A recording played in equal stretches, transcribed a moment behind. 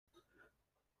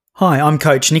Hi, I'm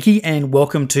Coach Nicky and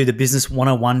welcome to the Business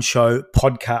 101 Show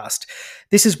podcast.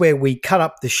 This is where we cut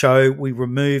up the show, we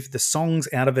remove the songs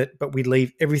out of it, but we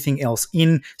leave everything else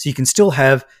in so you can still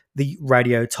have the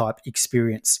radio type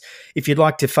experience. If you'd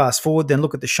like to fast forward, then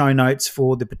look at the show notes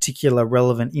for the particular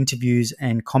relevant interviews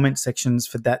and comment sections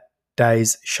for that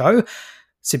day's show.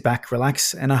 Sit back,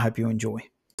 relax, and I hope you enjoy.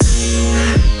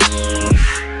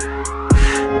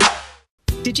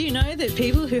 Did you know that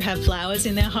people who have flowers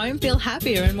in their home feel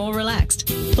happier and more relaxed?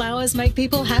 Flowers make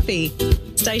people happy.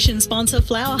 Station sponsor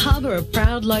Flower Hub are a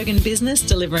proud Logan business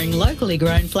delivering locally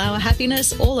grown flower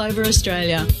happiness all over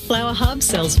Australia. Flower Hub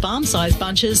sells farm-sized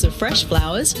bunches of fresh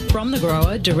flowers from the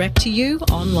grower direct to you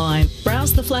online.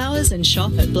 Browse the flowers and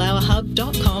shop at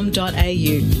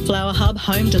flowerhub.com.au. Flower Hub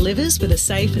home delivers with a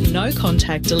safe,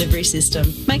 no-contact delivery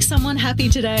system. Make someone happy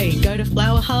today. Go to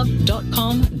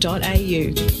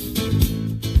flowerhub.com.au.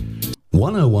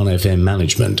 101 FM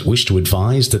management wish to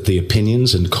advise that the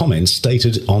opinions and comments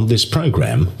stated on this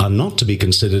program are not to be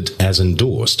considered as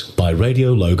endorsed by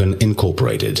Radio Logan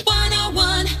Incorporated.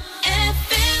 101 FM.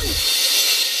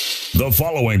 The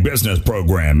following business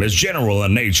program is general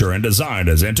in nature and designed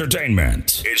as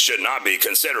entertainment. It should not be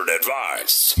considered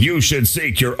advice. You should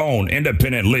seek your own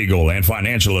independent legal and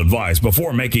financial advice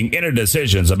before making any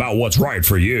decisions about what's right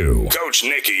for you. Coach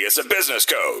Nicky is a business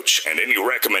coach, and any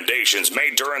recommendations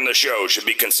made during the show should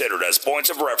be considered as points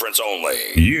of reference only.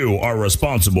 You are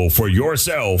responsible for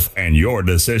yourself and your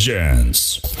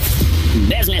decisions.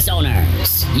 Business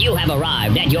owners, you have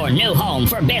arrived at your new home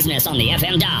for business on the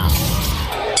FM dial.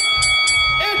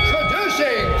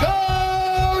 Introducing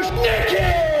Coach Nicky!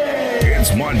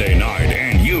 It's Monday night,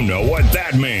 and you know what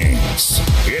that means.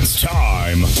 It's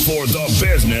time for the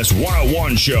Business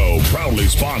 101 Show, proudly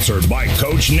sponsored by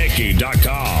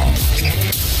CoachNicky.com.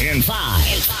 In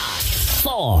 5,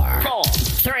 4,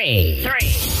 3,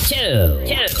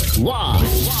 2, 1.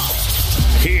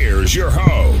 Here's your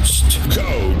host,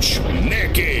 Coach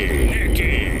Nicky.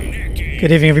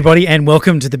 Good evening, everybody, and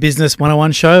welcome to the Business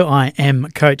 101 Show. I am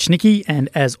Coach Nicky, and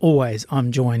as always,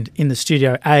 I'm joined in the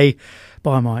studio A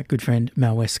by my good friend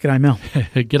Mel West. G'day, Mel.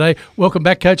 G'day. Welcome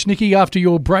back, Coach Nicky, after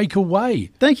your break away.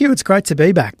 Thank you. It's great to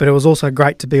be back, but it was also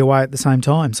great to be away at the same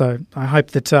time. So I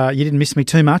hope that you didn't miss me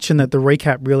too much and that the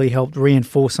recap really helped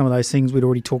reinforce some of those things we'd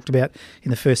already talked about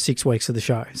in the first 6 weeks of the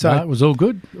show. So No, it was all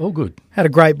good. All good. Had a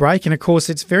great break, and of course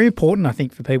it's very important, I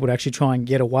think, for people to actually try and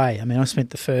get away. I mean, I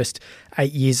spent the first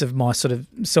 8 years of my sort of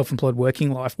self-employed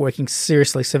working life working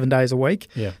seriously 7 days a week,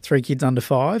 3 kids under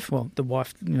 5. Well, the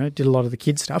wife, did a lot of the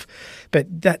kids stuff.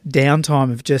 But that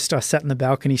downtime of just, I sat in the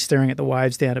balcony staring at the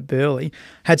waves down at Burleigh,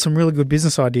 had some really good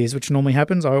business ideas, which normally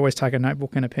happens. I always take a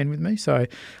notebook and a pen with me. So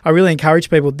I really encourage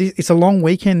people. It's a long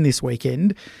weekend this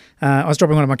weekend. I was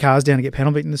dropping one of my cars down to get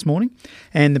panel beaten this morning,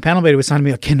 and the panel beater was saying to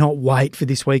me, I cannot wait for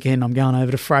this weekend. I'm going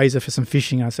over to Fraser for some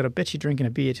fishing. I said, I bet you're drinking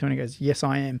a beer too. And he goes, yes,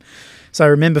 I am. So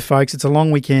remember, folks, it's a long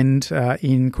weekend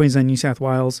in Queensland, New South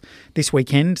Wales this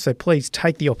weekend. So please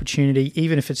take the opportunity,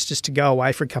 even if it's just to go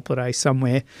away for a couple of days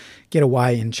somewhere, get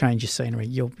away and change your scenery.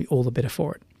 You'll be all the better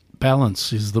for it.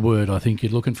 Balance is the word I think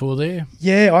you're looking for there.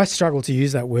 Yeah, I struggle to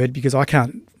use that word because I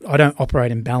don't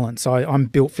operate in balance. I'm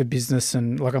built for business,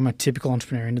 and like I'm a typical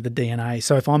entrepreneur into the DNA.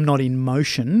 So if I'm not in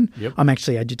motion, I'm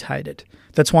actually agitated.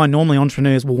 That's why normally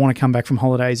entrepreneurs will want to come back from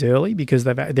holidays early because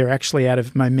they're actually out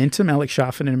of momentum. Alex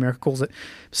Sharfin in America calls it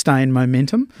stay in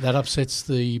momentum. That upsets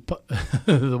the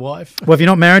the wife. Well, if you're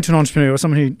not married to an entrepreneur or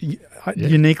someone who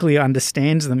uniquely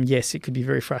understands them, yes, it could be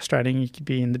very frustrating. You could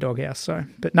be in the doghouse. So,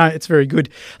 but no, it's very good.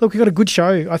 Look, we've got a good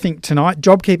show, I think, tonight.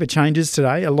 JobKeeper changes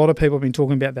today. A lot of people have been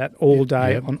talking about that all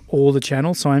day on all the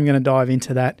channels. So I'm going to dive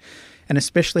into that, and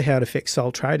especially how it affects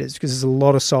sole traders, because there's a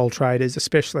lot of sole traders,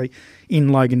 especially in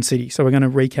Logan City. So we're going to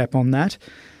recap on that.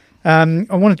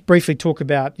 I wanted to briefly talk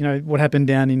about what happened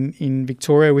down in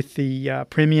Victoria with the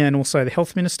Premier and also the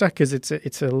Health Minister, because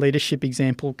it's a leadership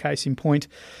example, case in point,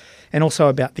 and also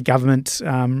about the government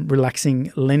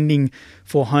relaxing lending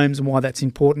for homes and why that's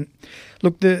important.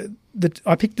 Look,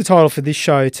 I picked the title for this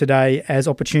show today as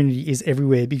Opportunity is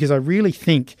Everywhere, because I really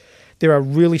think there are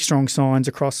really strong signs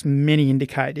across many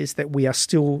indicators that we are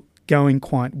still going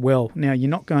quite well. Now, you're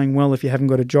not going well if you haven't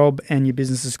got a job and your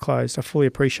business is closed. I fully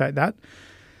appreciate that.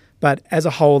 But as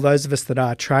a whole, those of us that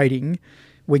are trading,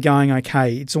 we're going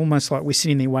okay. It's almost like we're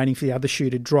sitting there waiting for the other shoe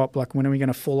to drop. Like, when are we going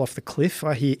to fall off the cliff?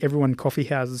 I hear everyone in coffee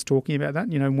houses talking about that,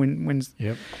 when's...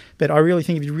 Yep. But I really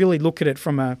think if you really look at it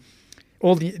from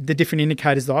all the different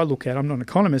indicators that I look at, I'm not an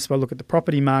economist, but I look at the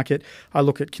property market, I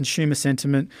look at consumer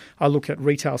sentiment, I look at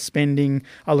retail spending,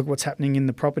 I look at what's happening in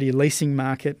the property leasing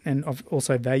market and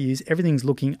also values. Everything's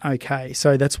looking okay.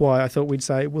 So that's why I thought we'd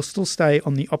say we'll still stay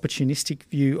on the opportunistic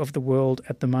view of the world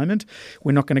at the moment.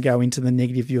 We're not going to go into the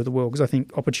negative view of the world because I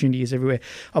think opportunity is everywhere.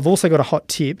 I've also got a hot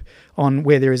tip on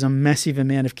where there is a massive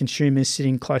amount of consumers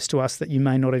sitting close to us that you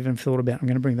may not even have thought about. I'm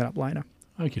going to bring that up later.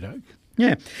 Okie doke.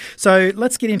 Yeah. So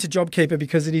let's get into JobKeeper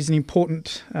because it is an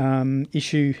important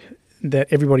issue that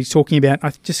everybody's talking about.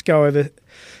 I just go over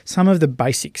some of the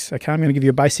basics. Okay, I'm going to give you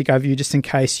a basic overview just in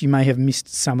case you may have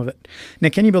missed some of it. Now,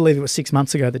 can you believe it was 6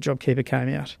 months ago that JobKeeper came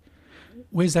out?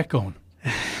 Where's that gone?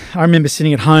 I remember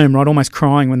sitting at home, right, almost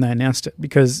crying when they announced it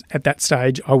because at that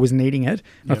stage I was needing it.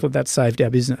 Yep. I thought that saved our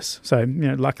business. So,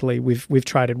 luckily we've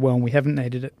traded well and we haven't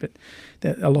needed it, but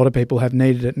a lot of people have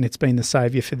needed it and it's been the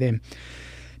saviour for them.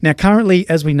 Now, currently,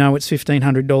 as we know, it's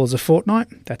 $1,500 a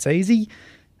fortnight. That's easy.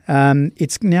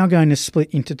 It's now going to split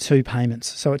into 2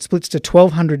 payments. So it splits to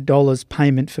 $1,200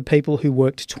 payment for people who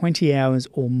worked 20 hours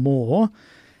or more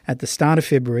at the start of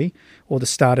February or the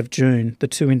start of June, the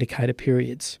 2 indicator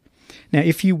periods. Now,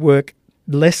 if you work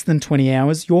less than 20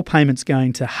 hours, your payment's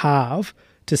going to halve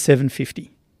to $750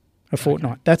 a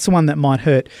fortnight. Okay. That's the one that might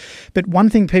hurt. But one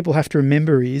thing people have to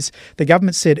remember is the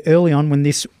government said early on when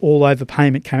this all-over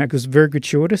payment came out, because it was very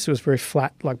gratuitous, it was very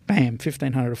flat, like bam,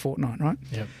 $1,500 a fortnight, right?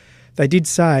 Yep. They did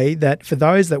say that for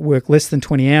those that work less than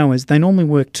 20 hours, they normally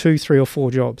work 2, 3 or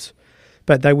 4 jobs.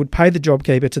 But they would pay the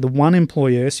JobKeeper to the one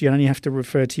employer, so you only have to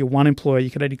refer to your one employer.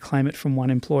 You could only claim it from one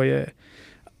employer.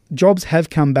 Jobs have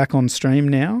come back on stream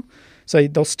now, so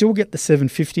they'll still get the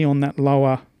 $750 on that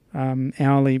lower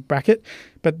hourly bracket,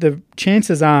 but the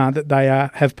chances are that they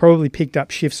have probably picked up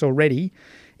shifts already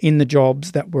in the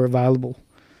jobs that were available.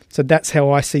 So that's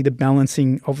how I see the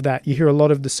balancing of that. You hear a lot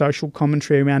of the social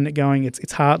commentary around it going,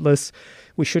 it's heartless.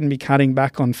 We shouldn't be cutting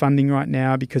back on funding right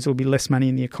now because there'll be less money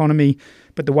in the economy.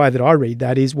 But the way that I read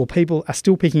that is, well, people are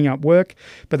still picking up work,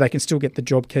 but they can still get the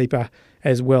JobKeeper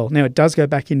as well. Now, it does go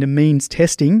back into means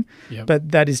testing,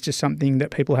 but that is just something that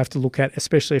people have to look at,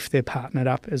 especially if they're partnered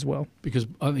up as well. Because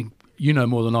I think you know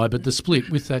more than I, but the split,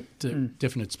 with that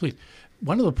definite split,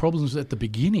 one of the problems at the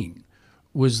beginning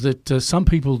was that some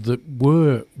people that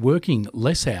were working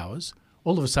less hours,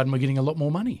 all of a sudden were getting a lot more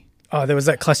money. Oh, there was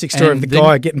that classic story of the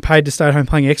guy getting paid to stay at home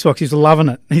playing Xbox. He's loving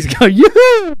it. He's going,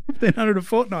 yoo-hoo, $1,500 a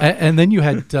fortnight. And then you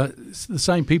had the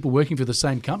same people working for the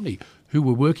same company who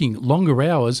were working longer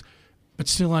hours but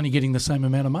still only getting the same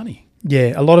amount of money.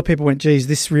 Yeah, a lot of people went, geez,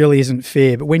 this really isn't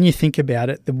fair. But when you think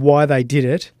about it, why they did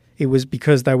it, it was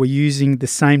because they were using the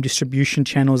same distribution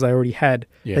channels they already had.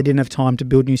 Yeah. They didn't have time to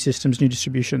build new systems, new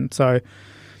distribution. So,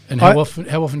 and how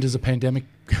often does a pandemic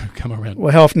come around?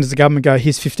 Well, how often does the government go,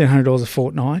 here's $1,500 a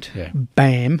fortnight,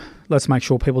 bam, let's make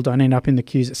sure people don't end up in the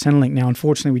queues at Centrelink. Now,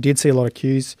 unfortunately, we did see a lot of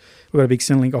queues. We've got a big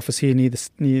Centrelink office here near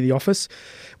the office.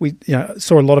 We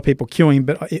saw a lot of people queuing,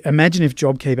 but imagine if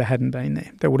JobKeeper hadn't been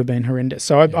there. That would have been horrendous.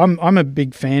 So I'm a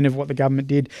big fan of what the government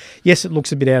did. Yes, it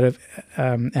looks a bit out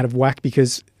of whack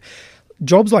because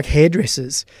jobs like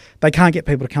hairdressers, they can't get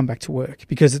people to come back to work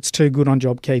because it's too good on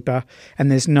JobKeeper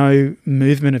and there's no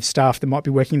movement of staff that might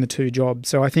be working the 2 jobs.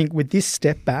 So I think with this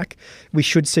step back, we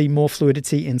should see more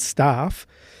fluidity in staff,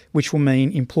 which will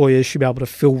mean employers should be able to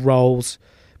fill roles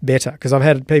better. Because I've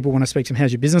had people, when I speak to them,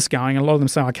 how's your business going? And a lot of them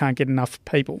say, I can't get enough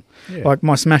people. Yeah. Like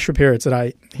my smash repairer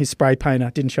today, his spray painter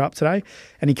didn't show up today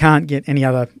and he can't get any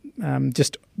other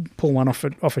just pull one off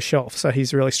a shelf. So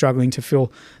he's really struggling to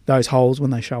fill those holes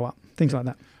when they show up. Things like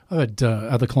that. I've had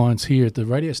other clients here at the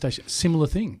radio station, similar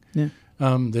thing. Yeah.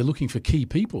 They're looking for key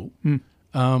people.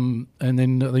 And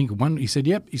then I think he said,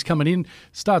 yep, he's coming in,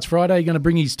 starts Friday, going to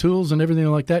bring his tools and everything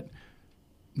like that.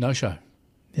 No show.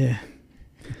 Yeah.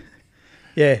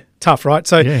 Yeah, tough, right?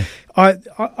 So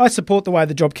I support the way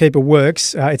the JobKeeper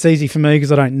works. It's easy for me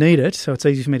because I don't need it, so it's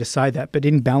easy for me to say that. But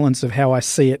in balance of how I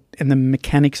see it and the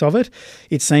mechanics of it,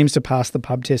 it seems to pass the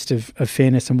pub test of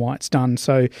fairness and why it's done.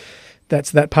 So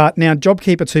that's that part. Now,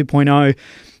 JobKeeper 2.0,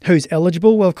 who's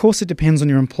eligible? Well, of course, it depends on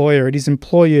your employer. It is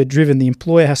employer-driven. The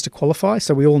employer has to qualify.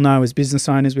 So we all know as business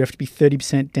owners, we have to be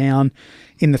 30% down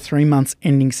in the 3 months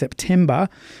ending September,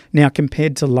 now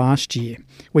compared to last year.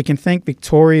 We can thank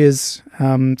Victoria's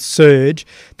surge.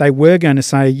 They were going to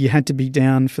say you had to be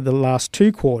down for the last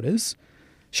 2 quarters,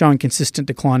 showing consistent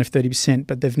decline of 30%,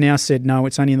 but they've now said, no,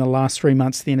 it's only in the last 3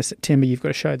 months to the end of September you've got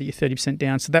to show that you're 30%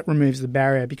 down. So that removes the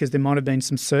barrier because there might have been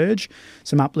some surge,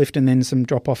 some uplift, and then some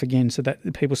drop-off again so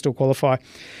that people still qualify.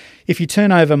 If you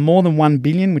turn over more than 1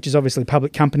 billion, which is obviously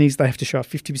public companies, they have to show a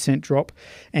 50% drop,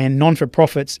 and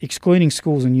non-for-profits, excluding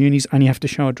schools and unis, only have to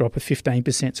show a drop of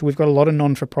 15%. So we've got a lot of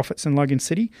non-for-profits in Logan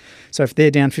City. So if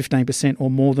they're down 15% or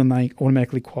more, then they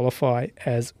automatically qualify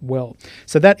as well.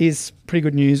 So that is pretty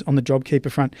good news on the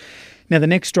JobKeeper front. Now, the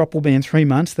next drop will be in 3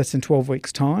 months. That's in 12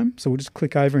 weeks' time. So we'll just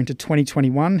click over into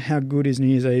 2021. How good is New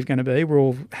Year's Eve going to be? We're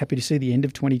all happy to see the end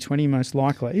of 2020, most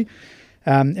likely.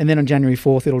 And then on January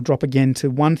 4th, it'll drop again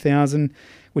to $1,000,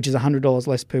 which is $100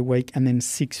 less per week, and then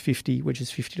 $650, which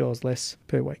is $50 less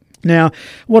per week. Now,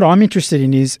 what I'm interested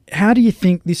in is, how do you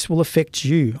think this will affect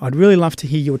you? I'd really love to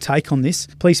hear your take on this.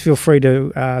 Please feel free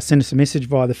to send us a message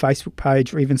via the Facebook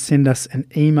page, or even send us an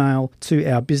email to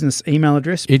our business email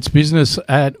address. It's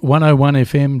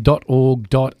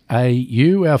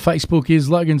business@101fm.org.au. Our Facebook is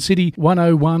Logan City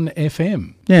 101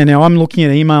 FM. Yeah, now I'm looking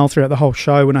at email throughout the whole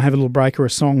show when I have a little break or a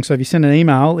song. So if you send an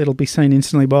email, it'll be seen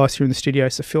instantly by us here in the studio.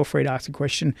 So feel free to ask a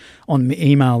question on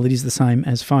email. It is the same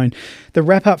as phone. The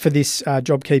wrap up for this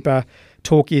JobKeeper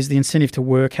talk is the incentive to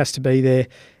work has to be there,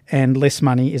 and less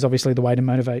money is obviously the way to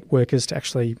motivate workers to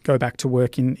actually go back to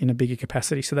work in a bigger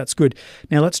capacity. So that's good.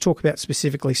 Now let's talk about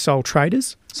specifically sole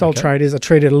traders. Sole traders are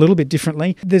treated a little bit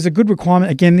differently. There's a good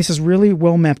requirement. Again, this is really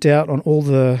well mapped out on all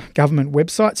the government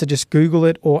websites. So just Google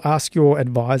it or ask your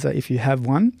advisor if you have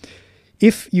one.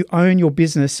 If you own your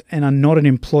business and are not an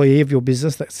employee of your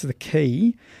business, that's the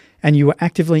key, and you were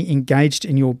actively engaged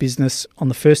in your business on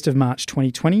the 1st of March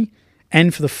 2020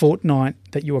 and for the fortnight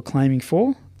that you are claiming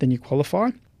for, then you qualify.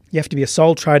 You have to be a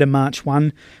sole trader March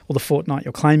 1 or the fortnight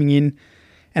you're claiming in.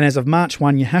 And as of March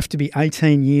 1, you have to be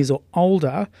 18 years or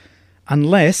older,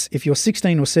 unless if you're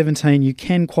 16 or 17, you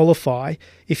can qualify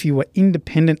if you were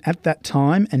independent at that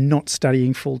time and not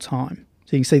studying full time.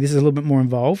 So you can see this is a little bit more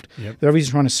involved. Yep. They're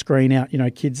obviously trying to screen out,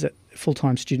 kids that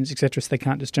full-time students, etc., so they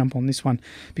can't just jump on this one,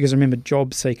 because remember,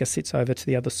 Job Seeker sits over to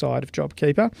the other side of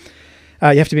JobKeeper.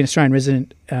 You have to be an Australian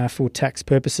resident for tax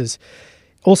purposes.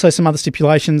 Also, some other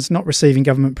stipulations: not receiving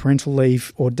government parental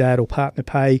leave or dad or partner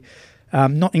pay,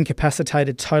 not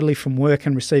incapacitated totally from work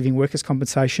and receiving workers'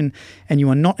 compensation, and you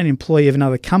are not an employee of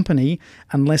another company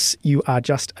unless you are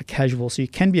just a casual. So you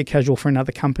can be a casual for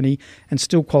another company and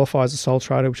still qualify as a sole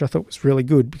trader, which I thought was really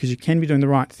good, because you can be doing the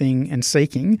right thing and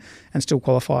seeking and still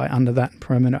qualify under that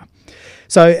perimeter.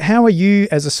 So how are you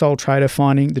as a sole trader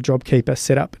finding the JobKeeper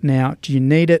setup now? Do you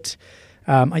need it?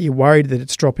 Are you worried that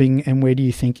it's dropping, and where do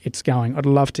you think it's going? I'd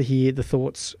love to hear the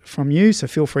thoughts from you, so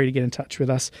feel free to get in touch with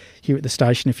us here at the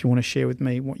station if you want to share with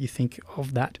me what you think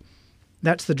of that.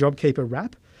 That's the JobKeeper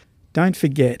wrap. Don't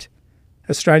forget,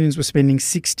 Australians were spending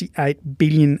 $68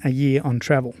 billion a year on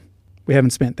travel. We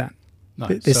haven't spent that. No,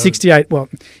 there's 68, well,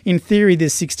 in theory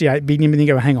there's 68 billion, but then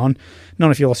you go, hang on,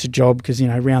 not if you lost your job, because,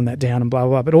 round that down and blah, blah,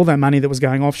 blah. But all that money that was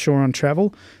going offshore on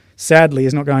travel, sadly,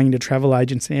 is not going into travel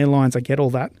agents and airlines. I get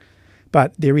all that.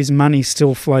 But there is money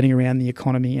still floating around the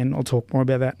economy, and I'll talk more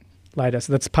about that later.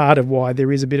 So that's part of why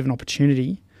there is a bit of an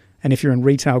opportunity, and if you're in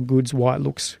retail goods, why it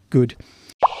looks good.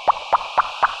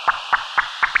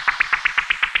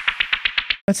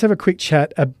 Let's have a quick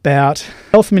chat about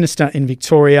Health Minister in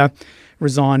Victoria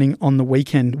resigning on the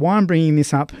weekend. Why I'm bringing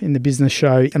this up in the business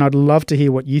show, and I'd love to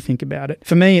hear what you think about it.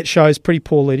 For me, it shows pretty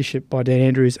poor leadership by Dan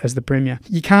Andrews as the Premier.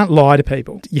 You can't lie to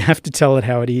people. You have to tell it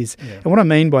how it is. Yeah. And what I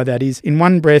mean by that is, in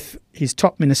one breath, his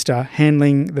top minister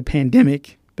handling the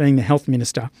pandemic, being the Health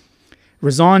Minister,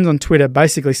 resigns on Twitter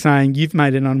basically saying, you've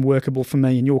made it unworkable for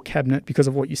me and your cabinet because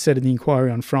of what you said in the inquiry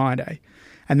on Friday.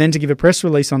 And then to give a press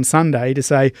release on Sunday to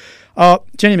say,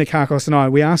 Jenny Mikakos and I,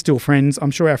 we are still friends.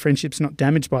 I'm sure our friendship's not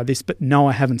damaged by this, but no,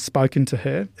 I haven't spoken to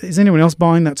her. Is anyone else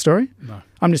buying that story? No.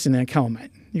 I'm just in there, come on,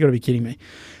 mate. You've got to be kidding me.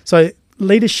 So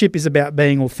leadership is about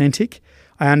being authentic.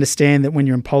 I understand that when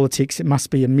you're in politics, it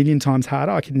must be a million times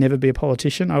harder. I could never be a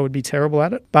politician. I would be terrible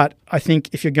at it. But I think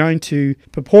if you're going to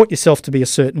purport yourself to be a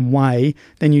certain way,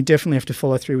 then you definitely have to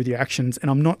follow through with your actions. And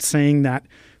I'm not seeing that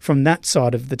from that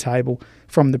side of the table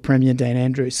from the Premier, Dan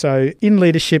Andrews. So in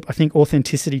leadership, I think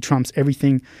authenticity trumps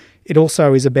everything. It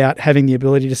also is about having the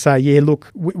ability to say, yeah, look,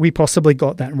 we possibly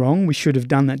got that wrong. We should have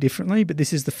done that differently, but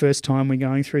this is the first time we're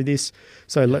going through this.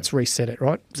 So let's reset it,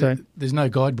 right? So there's no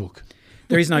guidebook.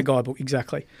 There is no guidebook,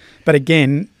 exactly. But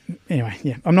again, anyway,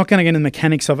 yeah, I'm not going to get into the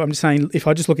mechanics of it. I'm just saying, if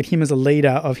I just look at him as a leader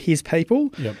of his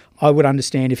people, I would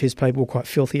understand if his people were quite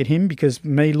filthy at him, because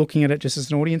me looking at it just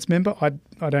as an audience member,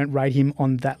 I don't rate him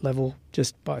on that level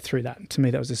just through that. To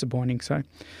me, that was disappointing. So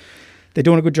they're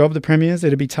doing a good job, the Premiers.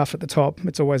 It'll be tough at the top.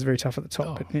 It's always very tough at the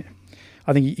top. But yeah,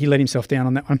 I think he let himself down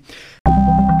on that one.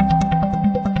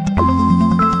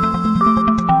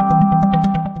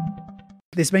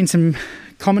 There's been some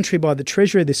commentary by the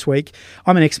Treasurer this week.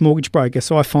 I'm an ex-mortgage broker,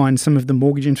 so I find some of the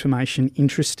mortgage information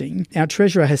interesting. Our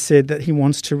Treasurer has said that he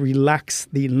wants to relax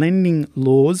the lending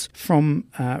laws from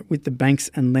with the banks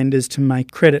and lenders to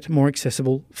make credit more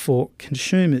accessible for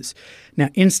consumers. Now,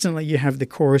 instantly you have the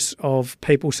chorus of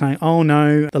people saying, oh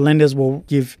no, the lenders will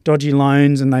give dodgy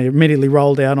loans, and they immediately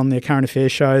rolled out on their current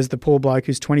affairs shows the poor bloke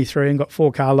who's 23 and got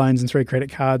 4 car loans and 3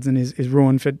 credit cards and is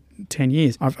ruined for 10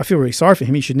 years. I feel really sorry for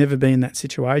him. He should never be in that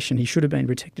situation. He should have been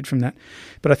protected from that.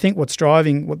 But I think what's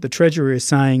driving what the Treasurer is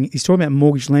saying, he's talking about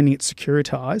mortgage lending at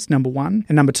securitized, number one.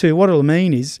 And number two, what it'll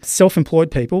mean is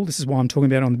self-employed people, this is why I'm talking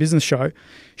about it on the business show,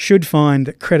 should find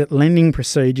that credit lending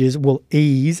procedures will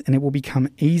ease and it will become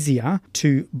easier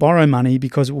to borrow money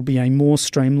because it will be a more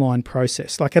streamlined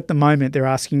process. Like at the moment, they're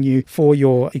asking you for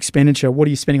your expenditure. What are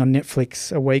you spending on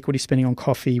Netflix a week? What are you spending on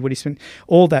coffee? What do you spend?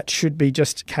 All that should be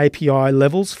just KPI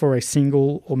levels for a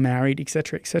single or married, et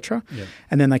cetera, et cetera. Yeah.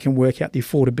 And then they can work out the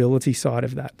affordability side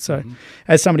of that. So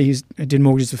as somebody who's did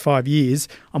mortgages for 5 years,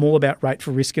 I'm all about rate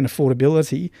for risk and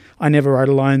affordability. I never wrote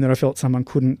a loan that I felt someone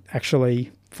couldn't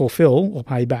actually fulfill or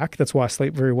pay back. That's why I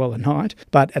sleep very well at night.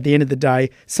 But at the end of the day,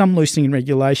 some loosening in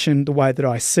regulation, the way that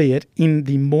I see it, in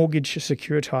the mortgage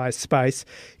securitized space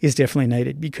is definitely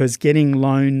needed, because getting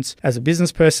loans as a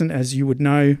business person, as you would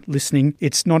know listening,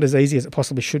 it's not as easy as it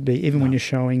possibly should be, even when you're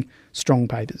showing strong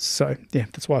papers. So yeah,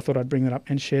 that's why I thought I'd bring that up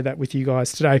and share that with you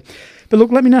guys today. But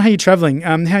look, let me know how you're travelling,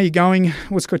 how you're going,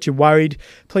 what's got you worried.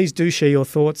 Please do share your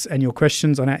thoughts and your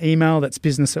questions on our email. That's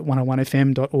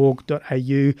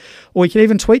business@101fm.org.au, or you can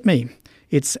even tweet me.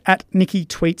 It's at Nicky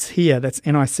Tweets Here. That's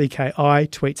NICKI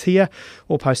Tweets Here,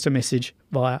 or post a message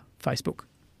via Facebook.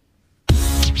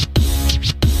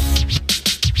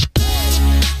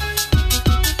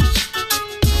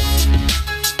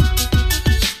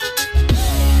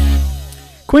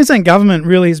 Queensland Government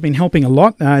really has been helping a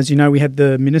lot. As you know, we had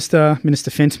the Minister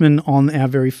Fentman, on our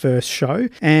very first show.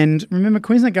 And remember,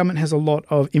 Queensland Government has a lot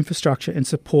of infrastructure and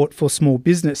support for small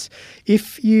business.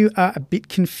 If you are a bit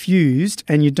confused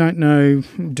and you don't know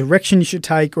direction you should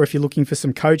take, or if you're looking for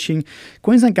some coaching,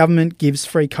 Queensland Government gives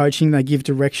free coaching. They give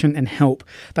direction and help.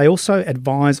 They also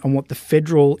advise on what the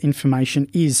federal information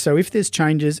is. So if there's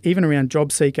changes, even around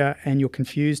job seeker, and you're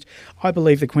confused, I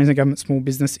believe the Queensland Government Small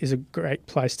Business is a great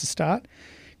place to start.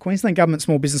 Queensland Government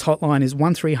Small Business Hotline is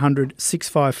 1300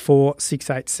 654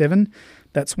 687.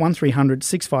 That's 1300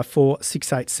 654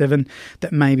 687.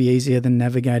 That may be easier than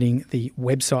navigating the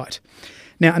website.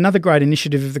 Now, another great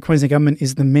initiative of the Queensland Government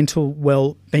is the mental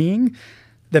well-being.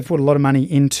 They've put a lot of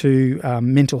money into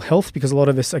mental health, because a lot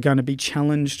of us are going to be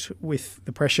challenged with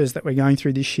the pressures that we're going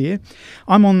through this year.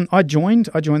 I joined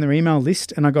their email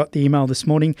list, and I got the email this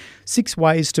morning, 6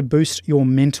 ways to boost your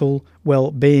mental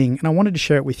well-being. And I wanted to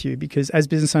share it with you, because as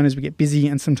business owners, we get busy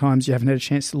and sometimes you haven't had a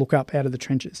chance to look up out of the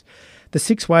trenches. The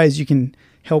 6 ways you can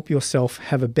help yourself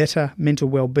have a better mental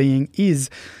well-being is,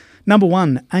 number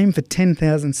 1, aim for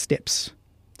 10,000 steps.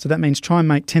 So that means try and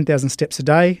make 10,000 steps a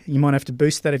day. You might have to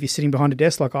boost that if you're sitting behind a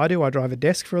desk like I do. I drive a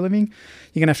desk for a living.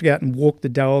 You're going to have to go out and walk the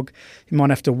dog. You might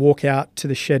have to walk out to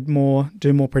the shed more,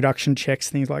 do more production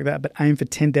checks, things like that. But aim for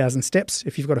 10,000 steps.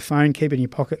 If you've got a phone, keep it in your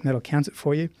pocket and that'll count it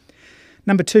for you.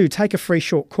 Number 2, take a free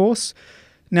short course.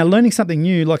 Now, learning something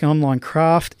new like an online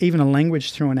craft, even a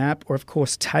language through an app, or of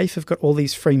course TAFE have got all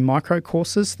these free micro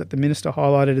courses that the Minister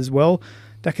highlighted as well.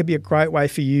 That could be a great way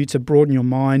for you to broaden your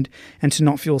mind and to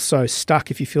not feel so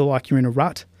stuck if you feel like you're in a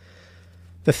rut.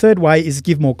 The third way is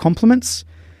give more compliments.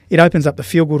 It opens up the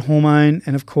feel-good hormone,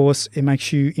 and of course it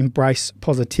makes you embrace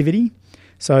positivity.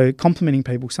 So complimenting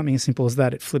people, something as simple as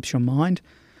that, it flips your mind.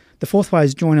 The fourth way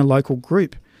is join a local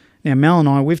group. Now, Mel and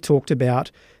I, we've talked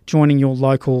about joining your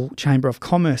local Chamber of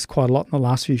Commerce quite a lot in the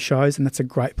last few shows, and that's a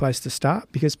great place to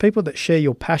start, because people that share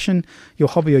your passion, your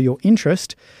hobby or your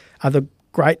interest are the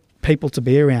great people to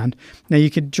be around. Now,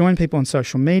 you could join people on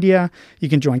social media, you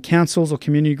can join councils or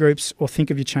community groups, or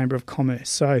think of your Chamber of Commerce.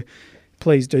 So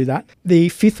please do that. The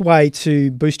fifth way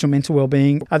to boost your mental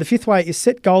well-being, the fifth way is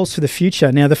set goals for the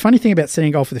future. Now, the funny thing about setting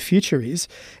a goal for the future is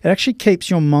it actually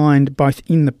keeps your mind both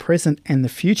in the present and the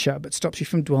future, but stops you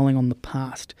from dwelling on the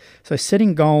past. So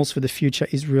setting goals for the future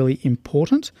is really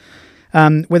important.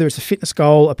 Whether it's a fitness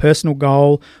goal, a personal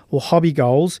goal, or hobby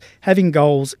goals, having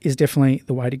goals is definitely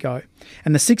the way to go.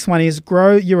 And the sixth one is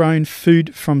grow your own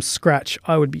food from scratch.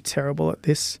 I would be terrible at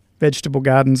this. Vegetable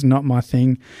gardens, not my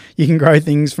thing. You can grow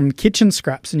things from kitchen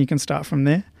scraps and you can start from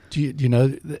there. Do you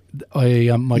know,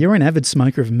 You're an avid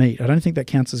smoker of meat. I don't think that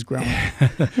counts as growing.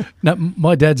 No,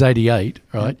 my dad's 88,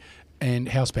 right? And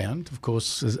housebound, of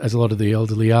course, as a lot of the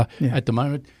elderly are at the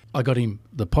moment. I got him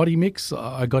the potty mix.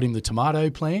 I got him the tomato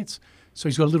plants. So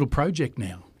he's got a little project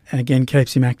now. And again,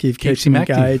 keeps him active, keeps him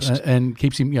engaged. And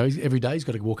keeps him, every day he's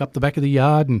got to walk up the back of the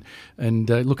yard and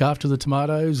look after the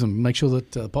tomatoes and make sure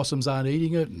that possums aren't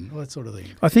eating it and all that sort of thing.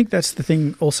 I think that's the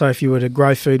thing also, if you were to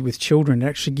grow food with children, it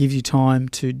actually gives you time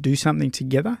to do something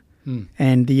together.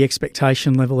 And the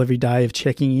expectation level every day of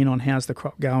checking in on how's the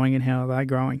crop going and how are they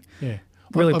growing. Yeah.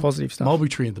 Really positive stuff. Mulberry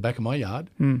tree at the back of my yard,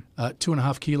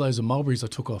 2.5 kilos of mulberries I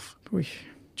took off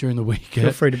during the week.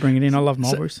 Feel free to bring it in. I love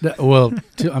mulberries.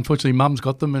 Unfortunately, Mum's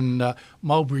got them and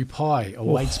mulberry pie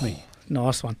awaits me.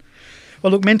 Nice one.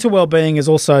 Well, look, mental well-being is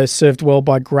also served well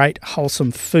by great,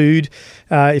 wholesome food.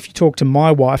 If you talk to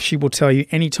my wife, she will tell you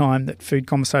any time that food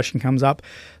conversation comes up,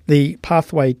 the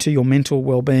pathway to your mental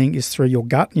well-being is through your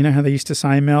gut. You know how they used to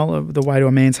say, Mel, the way to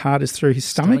a man's heart is through his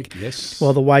stomach? Yes.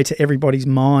 Well, the way to everybody's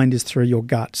mind is through your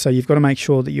gut. So you've got to make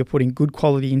sure that you're putting good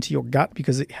quality into your gut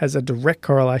because it has a direct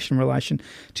relation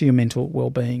to your mental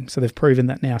well-being. So they've proven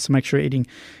that now. So make sure you're eating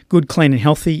good, clean and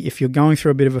healthy. If you're going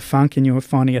through a bit of a funk and you're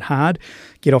finding it hard,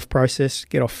 get off processed,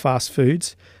 get off fast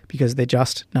foods because they're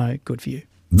just no good for you.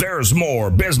 There's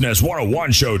more Business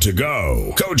 101 show to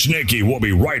go. Coach Nicky will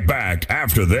be right back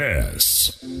after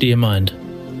this. Dear mind,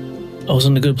 I was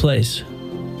in a good place.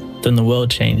 Then the world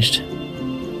changed.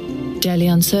 Daily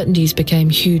uncertainties became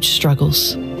huge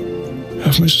struggles.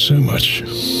 I've missed so much,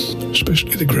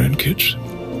 especially the grandkids.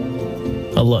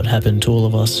 A lot happened to all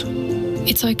of us.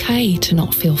 It's okay to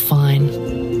not feel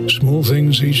fine. Small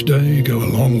things each day go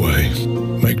a long way.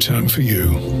 Make time for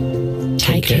you.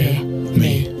 Take care.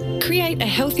 Me. Create a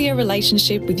healthier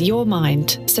relationship with your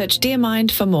mind. Search Dear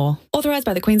Mind for more. Authorised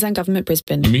by the Queensland Government,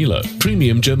 Brisbane. Miele,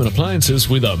 premium German appliances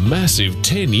with a massive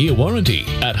 10-year warranty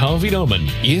at Harvey Norman.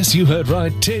 Yes, you heard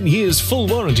right, 10 years full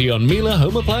warranty on Miele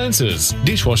home appliances.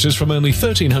 Dishwashers from only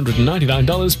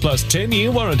 $1,399 plus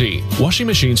 10-year warranty. Washing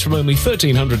machines from only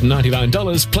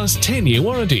 $1,399 plus 10-year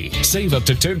warranty. Save up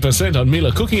to 10% on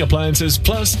Miele cooking appliances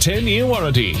plus 10-year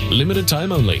warranty. Limited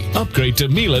time only. Upgrade to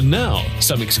Miele now.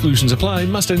 Some exclusions apply.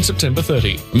 Must end September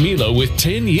 30. Miele with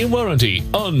 10-year warranty.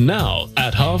 On now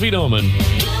at Harvey Norman.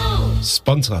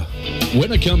 Sponsor.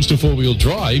 When it comes to four-wheel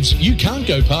drives, you can't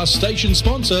go past station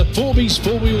sponsor Forby's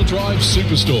Four-Wheel Drive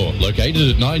Superstore, located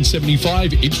at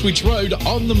 975 Ipswich Road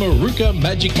on the Maruka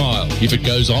Magic Mile. If it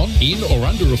goes on, in or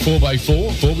under a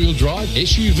 4x4, four-wheel drive,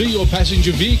 SUV or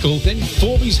passenger vehicle, then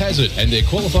Forby's has it and their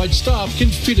qualified staff can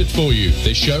fit it for you.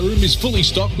 Their showroom is fully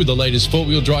stocked with the latest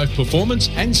four-wheel drive performance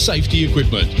and safety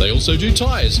equipment. They also do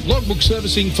tyres, logbook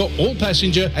servicing for all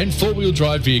passenger and four-wheel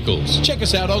drive vehicles. Check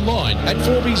us out online at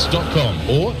forbys.com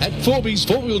or at Forby's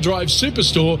Four-Wheel Drive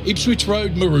Superstore, Ipswich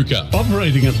Road, Maruka.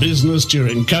 Operating a business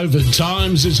during COVID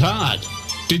times is hard.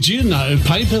 Did you know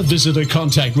paper visitor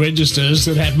contact registers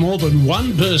that have more than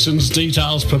one person's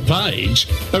details per page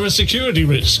are a security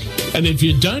risk? And if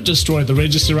you don't destroy the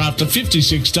register after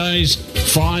 56 days,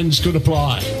 fines could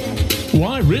apply.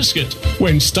 Why risk it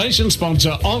when station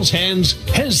sponsor OzHands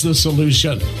has the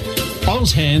solution?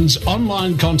 OzHands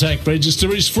online contact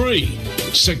register is free,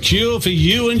 secure for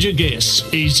you and your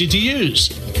guests, easy to use.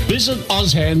 Visit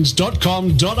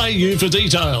ozhands.com.au for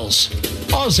details.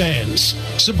 OzHands,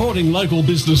 supporting local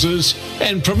businesses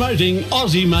and promoting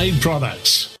Aussie-made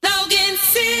products. Logan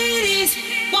City's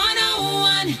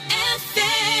 101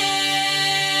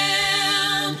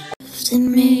 FM.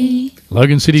 In me.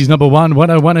 Logan City's number one,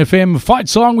 101 FM fight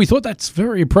song. We thought that's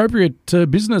very appropriate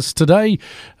business today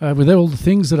with all the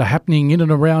things that are happening in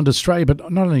and around Australia, but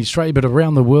not only Australia, but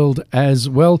around the world as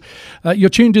well. You're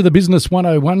tuned to the Business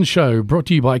 101 show, brought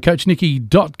to you by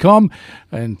CoachNicky.com,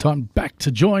 and time back to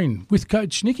join with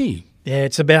Coach Nicky. Yeah,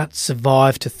 it's about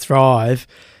survive to thrive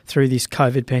through this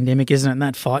COVID pandemic, isn't it? And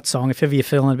that fight song, if ever you're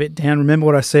feeling a bit down, remember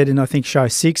what I said in, I think, show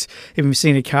 6. If you've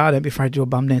seen a car, don't be afraid to do a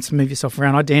bum dance and move yourself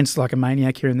around. I dance like a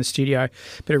maniac here in the studio,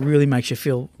 but it really makes you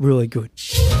feel really good.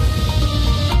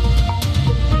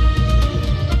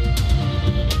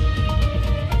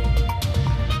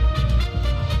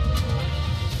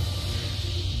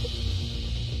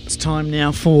 It's time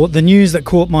now for the news that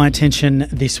caught my attention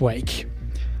this week.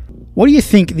 What do you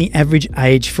think the average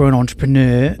age for an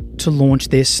entrepreneur to launch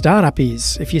their startup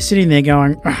is? If you're sitting there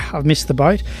going, I've missed the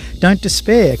boat, don't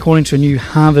despair. According to a new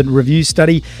Harvard Review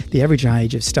study, the average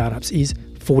age of startups is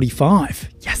 45.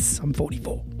 Yes, I'm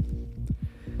 44.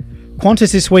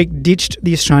 Qantas this week ditched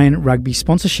the Australian rugby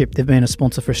sponsorship. They've been a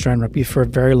sponsor for Australian rugby for a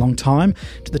very long time,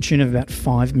 to the tune of about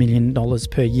 $5 million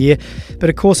per year. But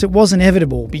of course, it was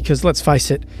inevitable because, let's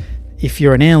face it, if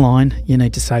you're an airline, you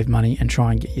need to save money and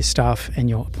try and get your staff and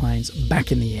your planes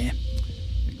back in the air.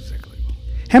 Exactly.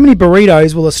 How many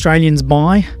burritos will Australians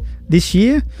buy this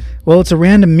year? Well, it's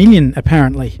around 1 million,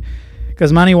 apparently.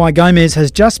 because Money Y Gomez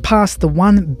has just passed the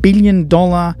 $1 billion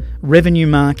revenue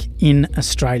mark in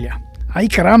Australia. Ay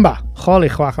caramba, holy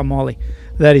guacamole.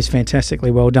 That is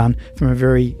fantastically well done from a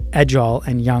very agile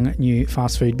and young new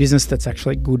fast food business that's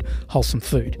actually good, wholesome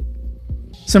food.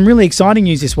 Some really exciting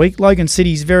news this week. Logan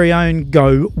City's very own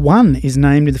Go1 is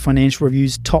named in the Financial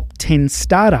Review's top 10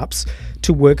 startups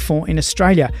to work for in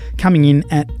Australia, coming in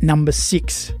at number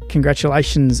 6.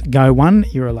 Congratulations,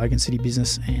 Go1. You're a Logan City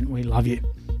business and we love you.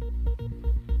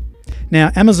 Now,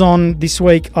 Amazon this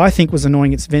week, I think, was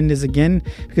annoying its vendors again,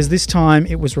 because this time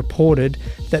it was reported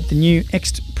that the new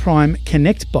X Prime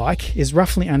Connect bike is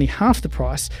roughly only half the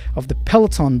price of the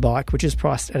Peloton bike, which is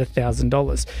priced at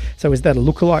 $1,000. So is that a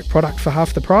lookalike product for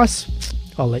half the price?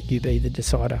 I'll let you be the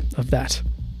decider of that.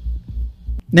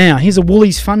 Now, here's a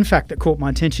Woolies fun fact that caught my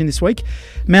attention this week.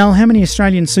 Mel, how many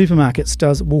Australian supermarkets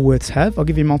does Woolworths have? I'll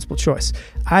give you multiple choice.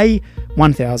 A,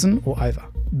 1,000 or over.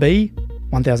 B,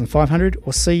 1,500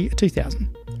 or C, 2,000?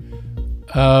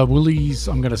 Woolies,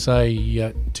 I'm going to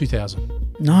say 2,000.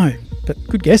 No, but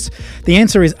good guess. The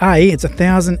answer is A, it's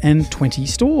 1,020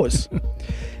 stores.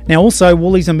 Now also,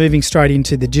 Woolies are moving straight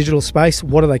into the digital space.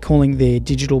 What are they calling their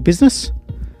digital business?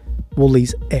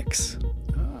 Woolies X.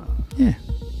 Yeah,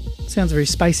 sounds very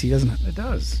spacey, doesn't it? It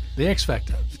does. The X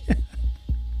Factor.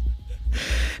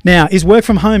 Now, is work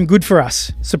from home good for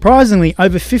us? Surprisingly,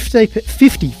 over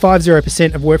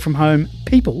 50% of work from home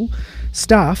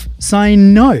staff say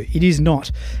no, it is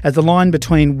not, as the line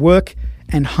between work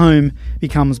and home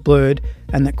becomes blurred,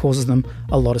 and that causes them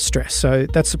a lot of stress. So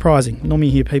that's surprising. Normally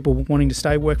you hear people wanting to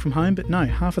stay work from home, but no,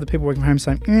 half of the people working from home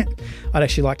saying, I'd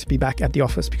actually like to be back at the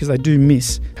office because they do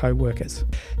miss co-workers.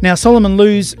 Now, Solomon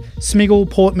Lew's, Smiggle,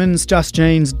 Portman's, Just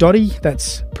Jeans, Dotty,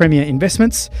 that's Premier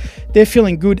Investments, they're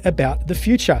feeling good about the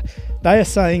future. They are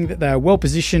saying that they are well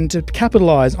positioned to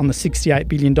capitalise on the $68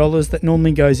 billion that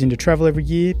normally goes into travel every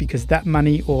year, because that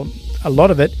money, or a lot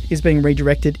of it, is being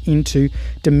redirected into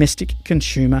domestic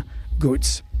consumer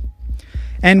goods.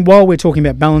 And while we're talking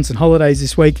about balance and holidays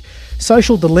this week,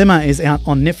 Social Dilemma is out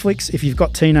on Netflix. If you've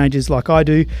got teenagers like I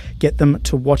do, get them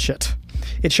to watch it.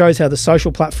 It shows how the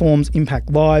social platforms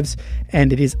impact lives,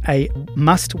 and it is a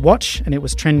must watch, and it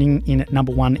was trending in at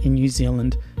number 1 in New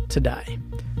Zealand today.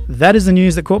 That is the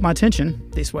news that caught my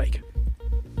attention this week.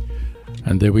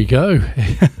 And there we go.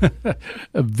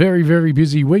 A very, very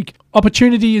busy week.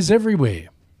 Opportunity is everywhere.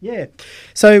 Yeah.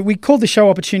 So we called the show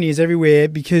Opportunity is Everywhere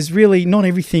because really not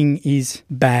everything is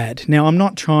bad. Now, I'm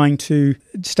not trying to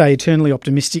stay eternally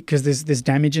optimistic because there's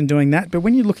damage in doing that, but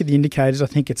when you look at the indicators, I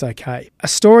think it's okay. A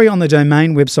story on the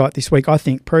Domain website this week, I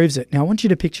think, proves it. Now, I want you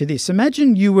to picture this.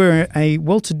 Imagine you were a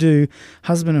well-to-do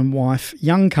husband and wife,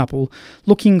 young couple,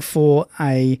 looking for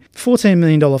a $14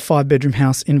 million 5-bedroom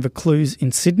house in Vaucluse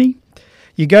in Sydney.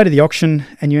 You go to the auction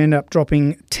and you end up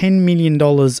dropping $10 million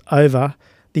over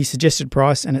the suggested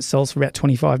price, and it sells for about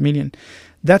 $25 million.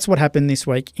 That's what happened this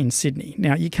week in Sydney.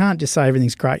 Now, you can't just say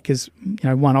everything's great because,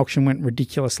 one auction went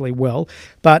ridiculously well,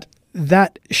 but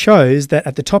that shows that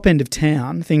at the top end of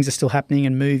town, things are still happening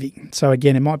and moving. So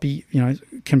again, it might be,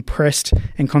 compressed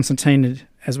and concertinaed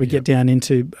as we get down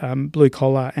into blue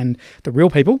collar and the real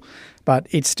people, but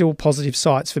it's still positive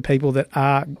sites for people that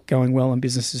are going well and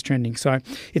business is trending. So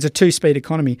it's a two-speed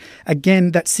economy.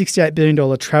 Again, that $68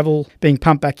 billion travel being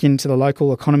pumped back into the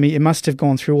local economy, it must have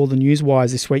gone through all the news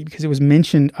wires this week because it was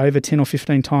mentioned over 10 or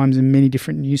 15 times in many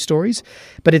different news stories.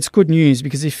 But it's good news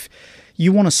because if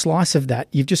you want a slice of that,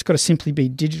 you've just got to simply be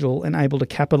digital and able to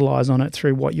capitalise on it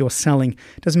through what you're selling.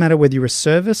 It doesn't matter whether you're a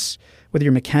service, whether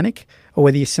you're a mechanic, or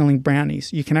whether you're selling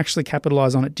brownies, you can actually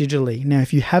capitalise on it digitally. Now,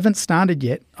 if you haven't started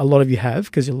yet, a lot of you have,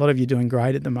 because a lot of you are doing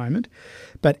great at the moment,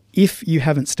 but if you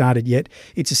haven't started yet,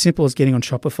 it's as simple as getting on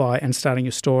Shopify and starting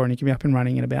your store, and you can be up and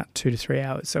running in about 2 to 3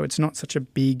 hours. So it's not such a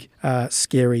big,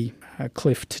 scary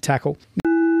cliff to tackle.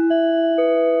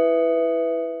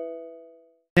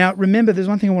 Now, remember, there's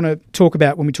one thing I want to talk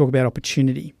about when we talk about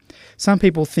opportunity. Some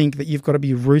people think that you've got to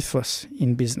be ruthless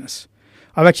in business.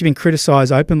 I've actually been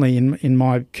criticised openly in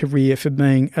my career for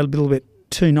being a little bit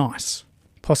too nice,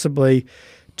 possibly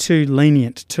too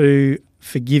lenient, too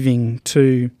forgiving,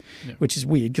 which is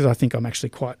weird because I think I'm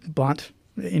actually quite blunt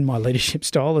in my leadership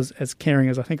style, as caring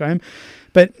as I think I am.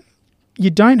 But you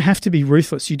don't have to be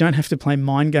ruthless. You don't have to play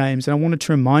mind games. And I wanted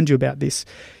to remind you about this.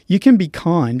 You can be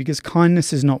kind because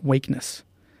kindness is not weakness.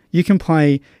 You can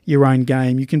play your own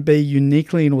game. You can be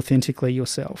uniquely and authentically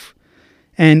yourself.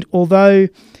 And although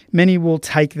many will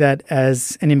take that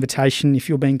as an invitation, if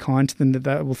you're being kind to them, that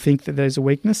they will think that there's a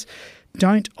weakness,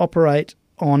 don't operate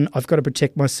on, I've got to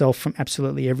protect myself from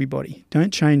absolutely everybody.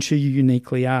 Don't change who you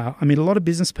uniquely are. I mean, a lot of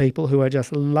business people who are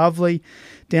just lovely,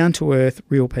 down-to-earth,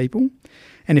 real people,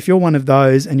 And if you're one of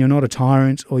those and you're not a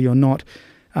tyrant or you're not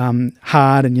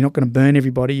hard and you're not going to burn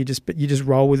everybody, you just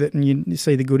roll with it and you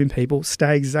see the good in people,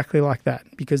 stay exactly like that,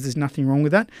 because there's nothing wrong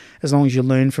with that as long as you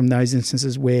learn from those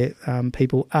instances where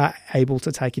people are able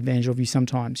to take advantage of you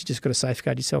sometimes. You just got to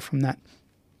safeguard yourself from that.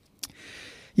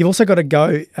 You've also got to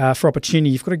go for opportunity.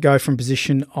 You've got to go from a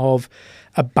position of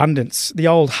abundance. The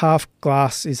old half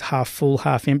glass is half full,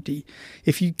 half empty.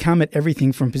 If you come at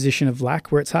everything from a position of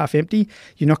lack where it's half empty,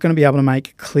 you're not going to be able to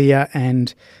make clear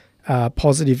and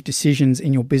positive decisions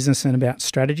in your business and about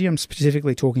strategy. I'm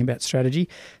specifically talking about strategy.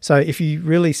 So if you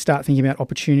really start thinking about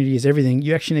opportunity as everything,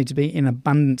 you actually need to be in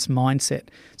abundance mindset.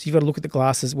 So you've got to look at the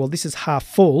glass as, well, this is half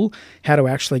full. How do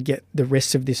I actually get the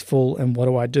rest of this full, and what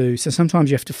do I do? So sometimes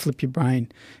you have to flip your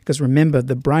brain, because remember,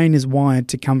 the brain is wired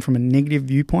to come from a negative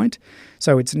viewpoint.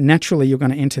 So it's naturally you're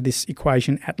going to enter this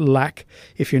equation at lack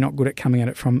if you're not good at coming at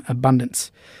it from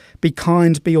abundance. Be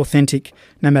kind, be authentic,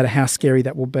 no matter how scary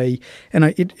that will be. And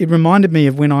it reminded me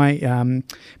of when I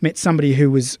met somebody who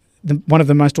was one of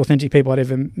the most authentic people I'd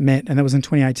ever met, and that was in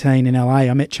 2018 in LA.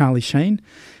 I met Charlie Sheen,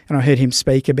 and I heard him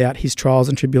speak about his trials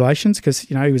and tribulations, because,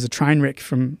 he was a train wreck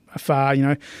from afar,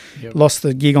 lost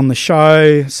the gig on the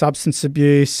show, substance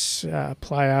abuse,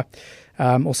 player,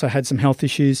 also had some health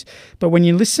issues. But when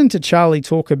you listen to Charlie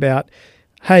talk about,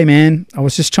 hey man, I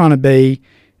was just trying to be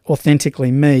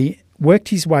authentically me, worked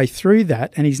his way through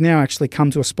that, and he's now actually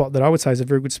come to a spot that I would say is a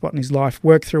very good spot in his life,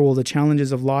 worked through all the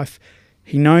challenges of life.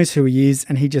 He knows who he is,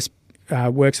 and he just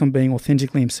works on being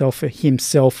authentically himself for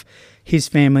himself, his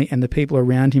family, and the people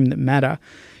around him that matter.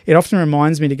 It often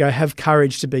reminds me to go, have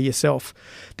courage to be yourself.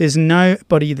 There's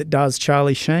nobody that does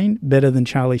Charlie Sheen better than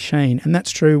Charlie Sheen, and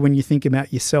that's true when you think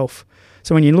about yourself.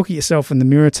 So when you look at yourself in the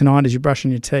mirror tonight as you're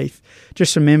brushing your teeth,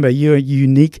 just remember you're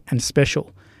unique and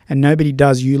special, and nobody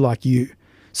does you like you.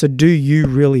 So do you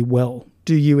really well.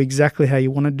 Do you exactly how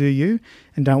you want to do you,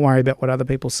 and don't worry about what other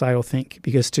people say or think,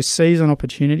 because to seize on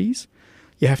opportunities,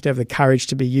 you have to have the courage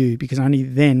to be you, because only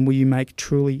then will you make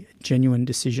truly genuine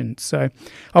decisions. So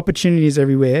opportunity is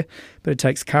everywhere, but it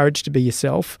takes courage to be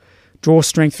yourself. Draw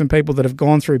strength from people that have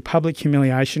gone through public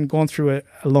humiliation, gone through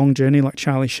a long journey like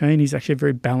Charlie Sheen. He's actually a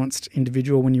very balanced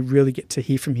individual when you really get to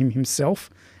hear from him himself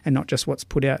and not just what's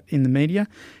put out in the media.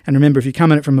 And remember, if you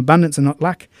come at it from abundance and not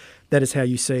lack, that is how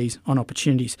you seize on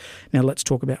opportunities. Now let's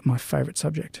talk about my favourite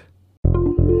subject.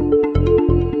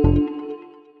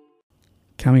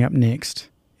 Coming up next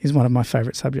is one of my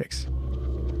favourite subjects.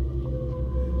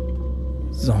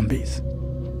 Zombies.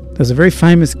 There's a very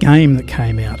famous game that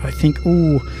came out, I think,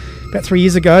 about 3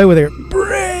 years ago, where they're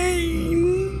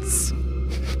brains.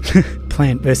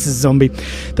 Plant versus zombie.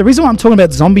 The reason why I'm talking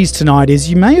about zombies tonight is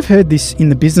you may have heard this in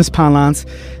the business parlance,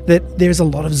 that there's a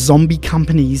lot of zombie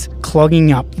companies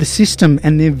clogging up the system,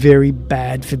 and they're very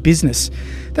bad for business.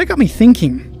 That got me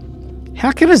thinking,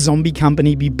 how can a zombie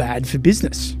company be bad for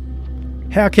business?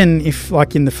 How can, if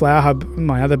like in the Flower Hub,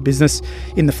 my other business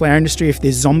in the flower industry, if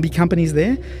there's zombie companies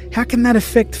there, how can that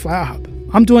affect Flower Hub?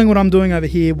 I'm doing what I'm doing over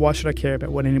here. Why should I care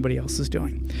about what anybody else is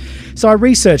doing? So I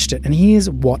researched it, and here's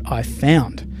what I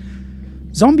found.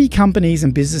 Zombie companies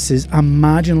and businesses are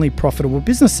marginally profitable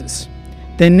businesses.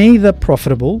 They're neither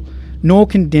profitable nor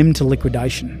condemned to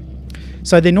liquidation.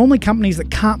 So they're normally companies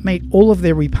that can't meet all of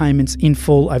their repayments in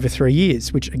full over 3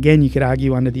 years, which again you could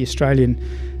argue under the Australian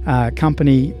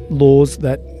company laws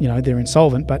that they're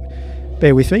insolvent, but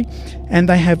bear with me. And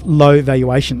they have low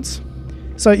valuations.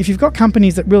 So if you've got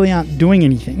companies that really aren't doing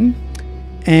anything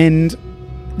and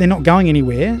they're not going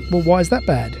anywhere, well, why is that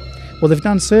bad? Well, they've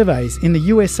done surveys. In the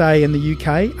USA and the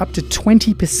UK, up to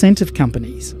 20% of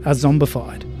companies are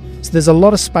zombified. So there's a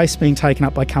lot of space being taken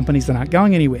up by companies that aren't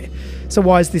going anywhere. So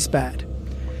why is this bad?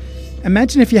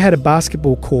 Imagine if you had a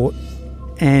basketball court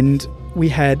and we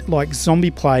had like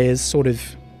zombie players sort of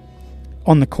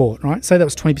on the court, right? Say that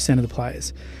was 20% of the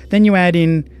players. Then you add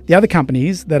in the other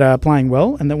companies that are playing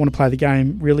well and that want to play the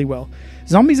game really well.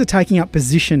 Zombies are taking up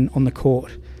position on the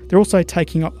court. They're also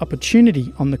taking up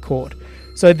opportunity on the court.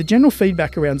 So the general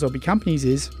feedback around zombie companies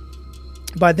is,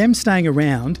 by them staying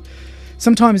around,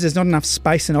 sometimes there's not enough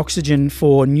space and oxygen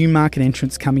for new market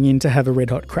entrants coming in to have a red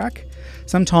hot crack.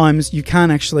 Sometimes you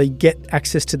can't actually get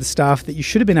access to the staff that you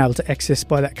should have been able to access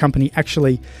by that company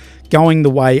actually going the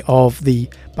way of the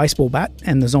baseball bat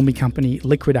and the zombie company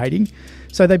liquidating.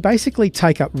 So they basically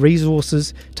take up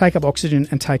resources, take up oxygen,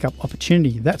 and take up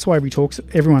opportunity. That's why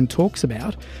everyone talks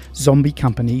about zombie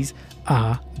companies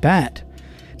are bad.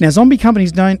 Now, zombie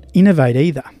companies don't innovate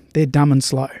either. They're dumb and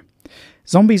slow.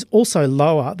 Zombies also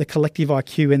lower the collective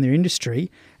IQ in their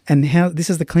industry, and this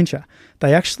is the clincher.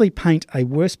 They actually paint a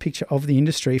worse picture of the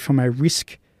industry from a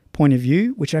risk point of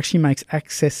view, which actually makes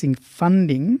accessing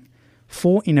funding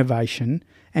for innovation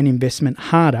and investment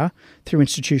harder through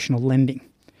institutional lending.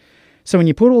 So when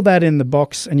you put all that in the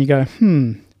box and you go,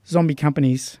 zombie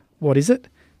companies, what is it?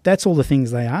 That's all the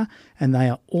things they are, and they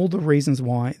are all the reasons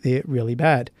why they're really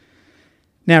bad.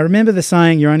 Now, remember the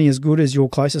saying, you're only as good as your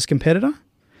closest competitor?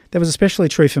 That was especially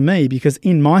true for me because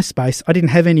in my space, I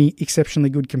didn't have any exceptionally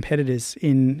good competitors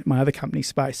in my other company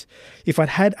space. If I'd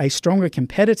had a stronger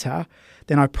competitor,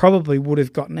 then I probably would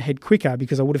have gotten ahead quicker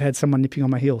because I would have had someone nipping on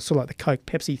my heels, sort of like the Coke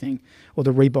Pepsi thing or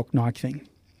the Reebok Nike thing.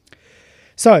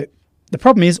 So the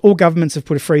problem is all governments have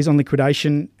put a freeze on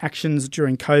liquidation actions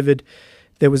during COVID.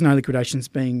 There was no liquidations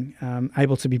being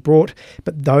able to be brought,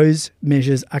 but those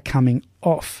measures are coming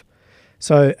off.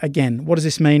 So again, what does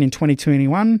this mean in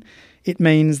 2021? It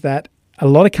means that a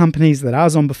lot of companies that are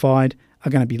zombified are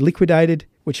going to be liquidated,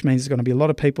 which means there's going to be a lot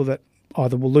of people that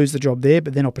either will lose the job there,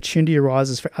 but then opportunity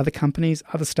arises for other companies,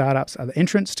 other startups, other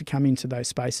entrants to come into those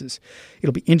spaces.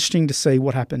 It'll be interesting to see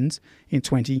what happens in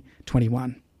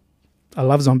 2021. I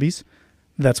love zombies.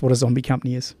 That's what a zombie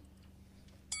company is.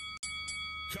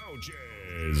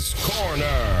 Coach's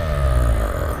Corner.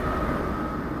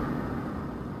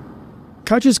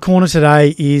 Coach's Corner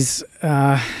today is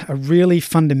a really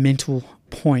fundamental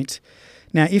point.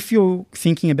 Now, if you're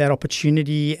thinking about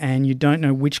opportunity and you don't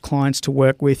know which clients to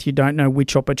work with, you don't know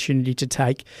which opportunity to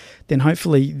take, then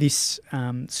hopefully this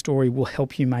story will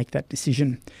help you make that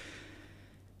decision.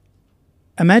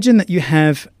 Imagine that you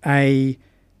have a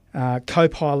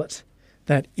co-pilot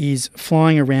that is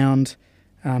flying around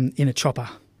in a chopper.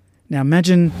 Now,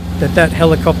 imagine that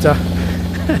helicopter...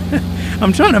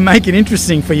 I'm trying to make it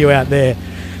interesting for you out there.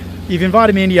 You've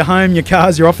invited me into your home, your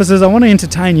cars, your offices. I want to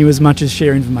entertain you as much as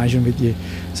share information with you.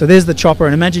 So there's the chopper,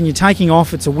 and imagine you're taking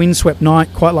off. It's a windswept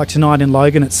night, quite like tonight in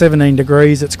Logan. It's 17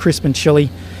 degrees, it's crisp and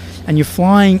chilly, and you're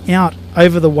flying out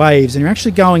over the waves, and you're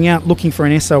actually going out looking for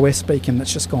an SOS beacon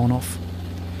that's just gone off.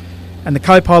 And the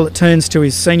co-pilot turns to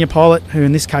his senior pilot, who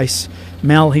in this case,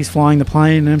 Mel, he's flying the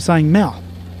plane, and I'm saying, Mel,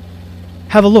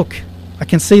 have a look. I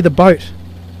can see the boat.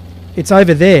 It's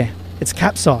over there. It's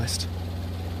capsized.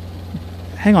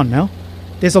 Hang on, Mel.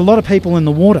 There's a lot of people in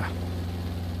the water.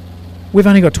 We've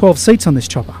only got 12 seats on this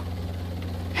chopper.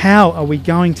 How are we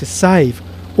going to save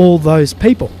all those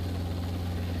people?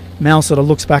 Mel sort of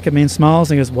looks back at me and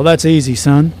smiles and goes, well, that's easy,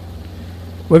 son.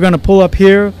 We're going to pull up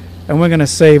here and we're going to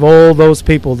save all those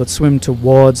people that swim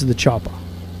towards the chopper.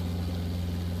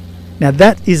 Now,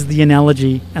 that is the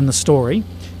analogy and the story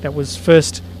that was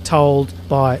first told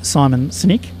by Simon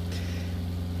Sinek.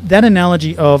 That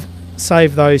analogy of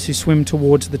save those who swim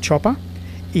towards the chopper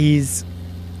is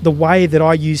the way that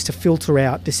I use to filter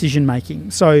out decision making.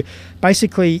 So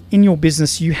basically in your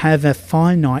business you have a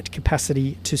finite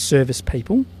capacity to service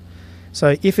people.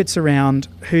 So if it's around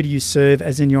who do you serve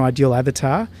as in your ideal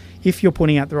avatar, if you're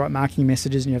putting out the right marketing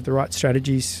messages and you have the right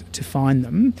strategies to find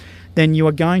them, then you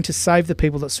are going to save the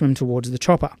people that swim towards the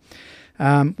chopper.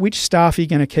 Which staff are you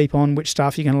going to keep on? Which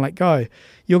staff are you going to let go?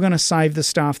 You're going to save the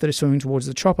staff that are swimming towards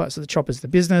the chopper. So the chopper is the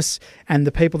business, and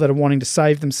the people that are wanting to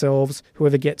save themselves,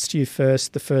 whoever gets to you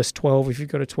first, the first 12 if you've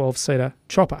got a 12-seater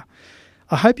chopper.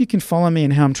 I hope you can follow me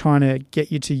in how I'm trying to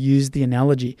get you to use the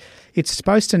analogy. It's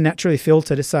supposed to naturally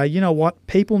filter to say, you know what,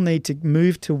 people need to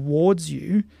move towards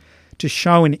you to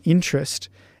show an interest,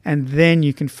 and then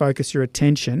you can focus your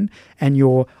attention and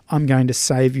your I'm going to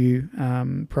save you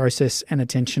process and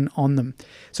attention on them.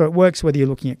 So it works whether you're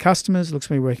looking at customers, it looks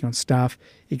whether you're working on staff,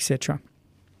 etc.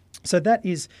 So that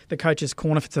is the Coach's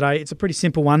Corner for today. It's a pretty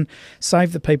simple one.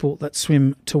 Save the people that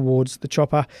swim towards the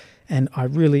chopper, and I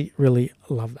really, really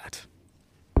love that.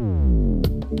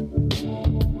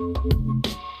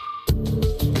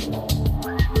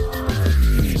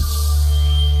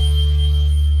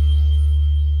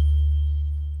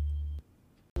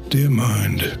 Dear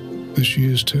mind, this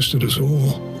year's tested us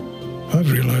all.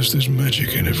 I've realized there's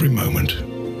magic in every moment.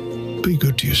 Be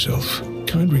good to yourself.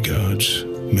 Kind regards,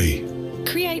 me.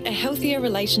 Create a healthier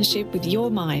relationship with your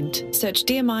mind. Search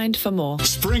Dear Mind for more.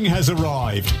 Spring has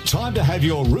arrived. Time to have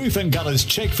your roof and gutters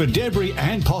checked for debris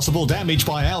and possible damage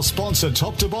by our sponsor,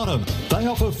 Top to Bottom. They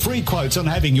offer free quotes on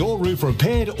having your roof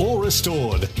repaired or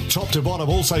restored. Top to Bottom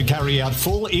also carry out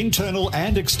full internal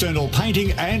and external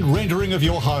painting and rendering of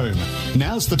your home.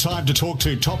 Now's the time to talk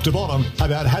to Top to Bottom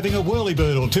about having a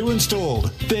whirlybird or two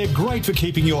installed. They're great for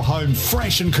keeping your home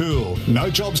fresh and cool.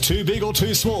 No job's too big or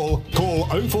too small. Call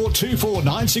 0424 04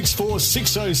 964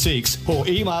 606 or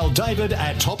email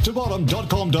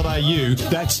david@toptobottom.com.au.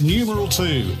 That's numeral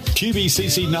 2,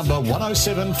 QBCC number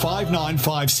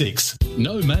 1075956.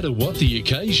 No matter what the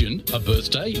occasion, a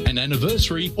birthday, an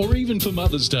anniversary, or even for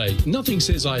Mother's Day, nothing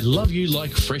says I love you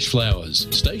like fresh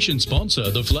flowers. Station sponsor,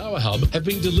 the Flower Hub, have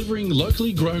been delivering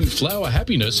locally grown flower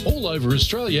happiness all over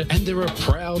Australia, and they're a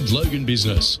proud Logan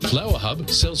business. Flower Hub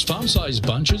sells farm-sized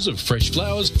bunches of fresh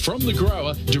flowers from the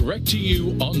grower direct to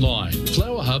you online.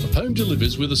 Flower Hub home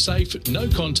delivers with a safe,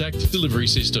 no-contact delivery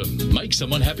system. Make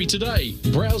someone happy today.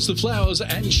 Browse the flowers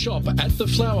and shop at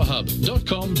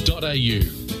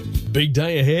theflowerhub.com.au. Big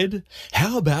day ahead?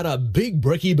 How about a big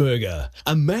brekkie burger?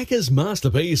 A Macca's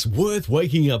masterpiece worth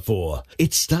waking up for.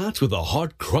 It starts with a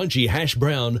hot, crunchy hash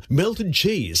brown, melted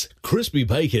cheese, crispy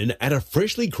bacon, and a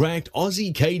freshly cracked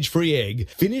Aussie cage-free egg,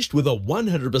 finished with a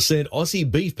 100% Aussie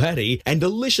beef patty and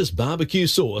delicious barbecue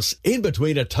sauce in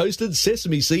between a toasted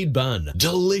sesame seed bun.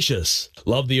 Delicious.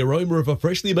 Love the aroma of a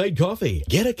freshly made coffee?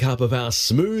 Get a cup of our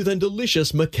smooth and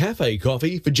delicious McCafe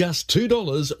coffee for just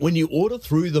 $2 when you order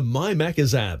through the My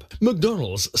Macca's app.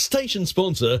 McDonald's, station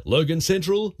sponsor, Logan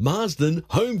Central, Marsden,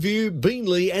 Homeview,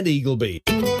 Beenleigh and Eagleby.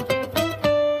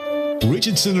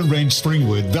 Richardson and Wrench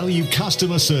Springwood value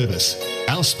customer service.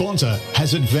 Our sponsor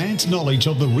has advanced knowledge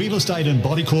of the real estate and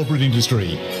body corporate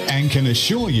industry and can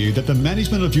assure you that the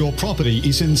management of your property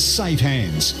is in safe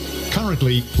hands.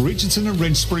 Currently, Richardson and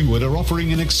Wrench Springwood are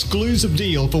offering an exclusive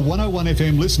deal for 101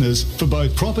 FM listeners for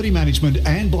both property management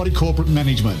and body corporate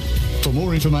management. For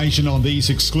more information on these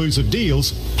exclusive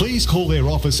deals, please call their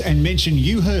office and mention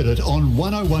you heard it on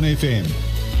 101 FM.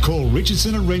 Call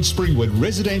Richardson and Wrench Springwood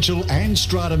Residential and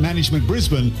Strata Management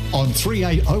Brisbane on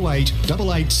 3808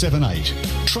 8878.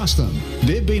 Trust them,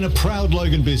 they've been a proud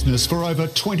Logan business for over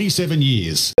 27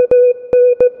 years.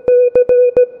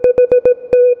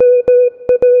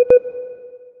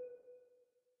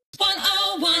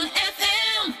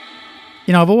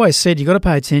 You know, I've always said you've got to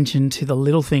pay attention to the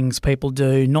little things people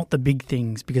do, not the big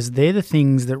things, because they're the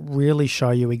things that really show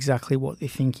you exactly what they're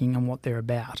thinking and what they're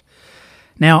about.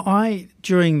 Now,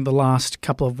 during the last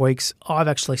couple of weeks, I've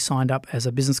actually signed up as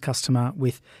a business customer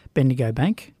with Bendigo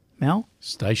Bank. Mel?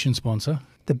 Station sponsor.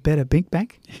 The Better Big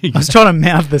Bank. I was trying to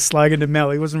mouth the slogan to Mel.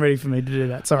 He wasn't ready for me to do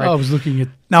that. Sorry. I was looking at...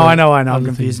 No, I know. I'm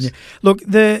confusing you. Look,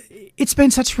 it's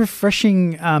been such a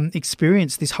refreshing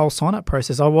experience, this whole sign-up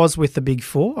process. I was with the Big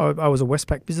Four. I was a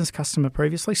Westpac business customer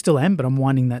previously, still am, but I'm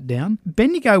winding that down.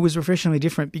 Bendigo was refreshingly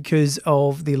different because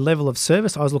of the level of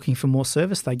service. I was looking for more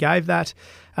service. They gave that,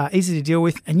 easy to deal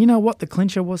with. And you know what the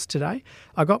clincher was today?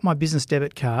 I got my business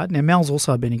debit card. Now, Mel's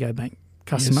also a Bendigo Bank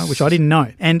customer, which I didn't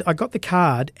know. And I got the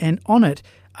card, and on it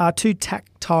are two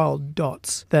tactile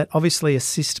dots that obviously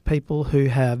assist people who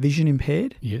have vision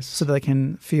impaired. Yes. So they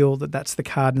can feel that that's the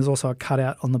card, and there's also a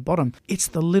cutout on the bottom. It's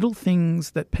the little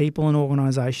things that people and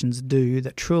organisations do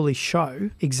that truly show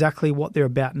exactly what they're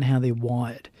about and how they're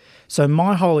wired. So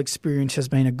my whole experience has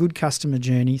been a good customer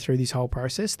journey through this whole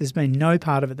process. There's been no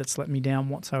part of it that's let me down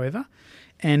whatsoever.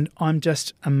 And I'm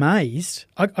just amazed.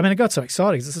 I got so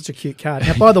excited because it's such a cute card.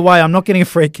 Now, by the way, I'm not getting a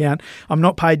free account. I'm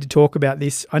not paid to talk about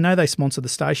this. I know they sponsor the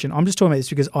station. I'm just talking about this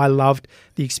because I loved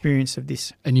the experience of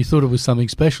this. And you thought it was something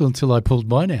special until I pulled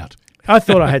mine out. I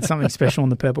thought I had something special on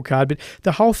the purple card. But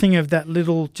the whole thing of that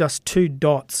little just two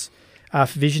dots for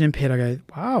vision impaired, I go,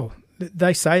 wow.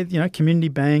 They say, community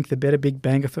bank, the Better Big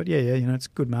Bank. I thought, it's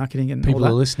good marketing and people all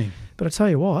that. Are listening. But I tell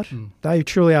you what, they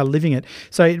truly are living it.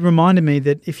 So it reminded me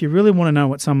that if you really want to know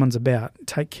what someone's about,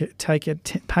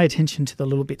 pay attention to the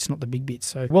little bits, not the big bits.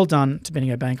 So well done to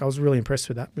Bendigo Bank. I was really impressed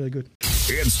with that. Really good.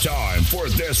 It's time for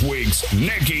this week's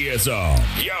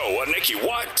Nickyism. Yo, a Nicky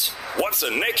what? What's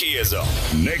a Nickyism?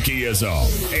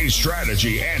 Nickyism, a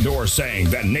strategy and or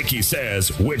saying that Nicky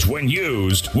says, which when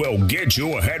used, will get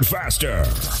you ahead faster.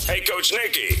 Hey, Coach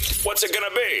Nicky, what's it going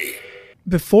to be?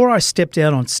 Before I stepped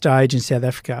out on stage in South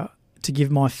Africa to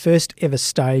give my first ever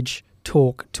stage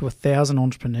talk to 1,000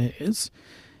 entrepreneurs,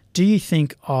 do you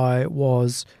think I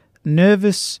was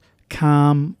nervous,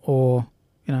 calm, or,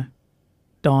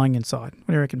 dying inside? What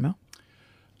do you reckon, Mel?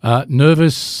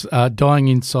 Nervous, dying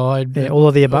inside. Yeah, all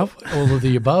of the above. All of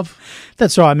the above.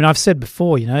 That's right. I mean, I've said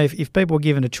before, if people were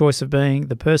given a choice of being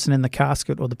the person in the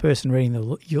casket or the person reading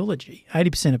the eulogy,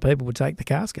 80% of people would take the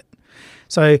casket.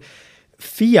 So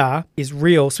fear is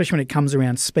real, especially when it comes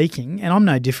around speaking. And I'm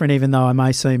no different, even though I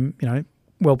may seem,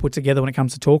 well put together when it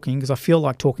comes to talking, because I feel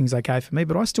like talking's okay for me,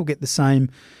 but I still get the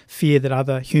same fear that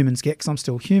other humans get because I'm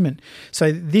still human.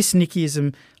 So this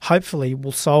Nickyism hopefully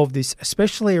will solve this,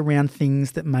 especially around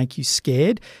things that make you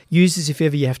scared. Use this if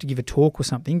ever you have to give a talk or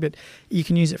something, but you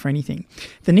can use it for anything.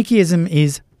 The Nickyism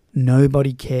is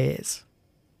nobody cares.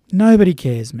 Nobody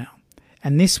cares, Mel.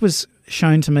 And this was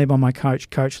shown to me by my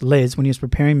Coach Les, when he was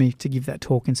preparing me to give that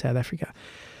talk in South Africa.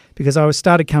 Because I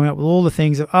started coming up with all the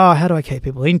things of, how do I keep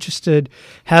people interested?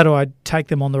 How do I take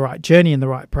them on the right journey and the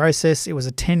right process? It was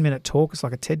a 10-minute talk. It's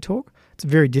like a TED talk. It's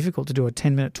very difficult to do a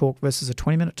 10-minute talk versus a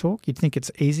 20-minute talk. You'd think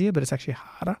it's easier, but it's actually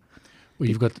harder. Well,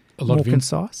 you've got a lot more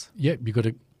concise. Yeah, you've got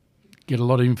to get a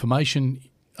lot of information.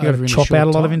 You've got to chop out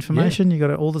a lot of information. You've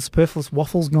got all the superfluous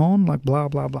waffles gone, like blah,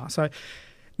 blah, blah. So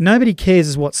nobody cares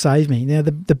is what saved me. Now,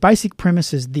 the basic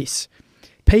premise is this.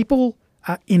 People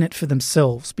are in it for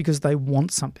themselves because they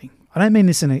want something. I don't mean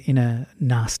this in a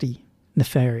nasty,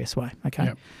 nefarious way, okay?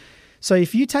 Yep. So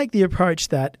if you take the approach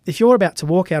that if you're about to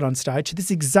walk out on stage, this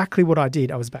is exactly what I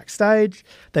did. I was backstage,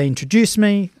 they introduced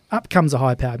me, up comes a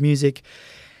high-powered music,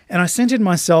 and I centered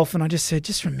myself and I just said,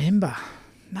 just remember,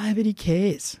 nobody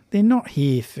cares. They're not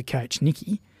here for Coach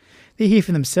Nicky. They're here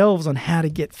for themselves on how to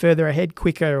get further ahead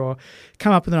quicker or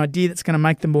come up with an idea that's going to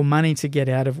make them more money to get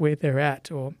out of where they're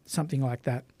at or something like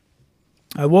that.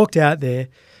 I walked out there.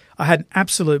 I had an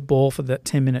absolute ball for that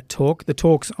 10-minute talk. The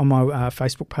talk's on my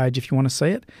Facebook page if you want to see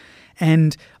it.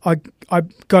 And I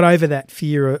got over that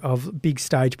fear of big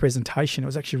stage presentation. It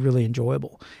was actually really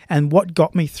enjoyable. And what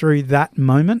got me through that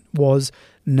moment was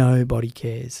nobody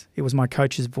cares. It was my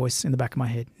coach's voice in the back of my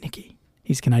head. Nicky,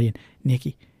 he's Canadian.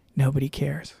 Nicky, nobody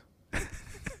cares.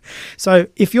 So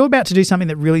if you're about to do something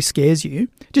that really scares you,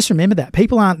 just remember that.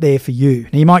 People aren't there for you.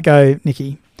 Now you might go,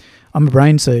 Nicky, I'm a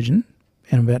brain surgeon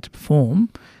and I'm about to perform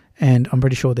and I'm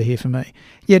pretty sure they're here for me.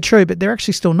 Yeah, true, but they're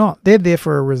actually still not. They're there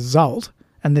for a result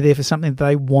and they're there for something that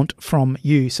they want from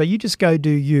you. So you just go do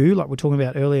you, like we were talking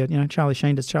about earlier, Charlie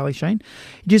Sheen does Charlie Sheen.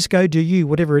 You just go do you,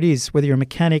 whatever it is, whether you're a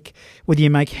mechanic, whether you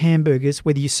make hamburgers,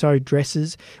 whether you sew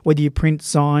dresses, whether you print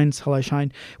signs, hello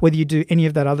Shane, whether you do any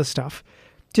of that other stuff.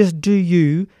 Just do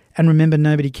you and remember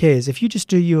nobody cares. If you just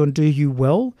do you and do you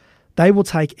well, they will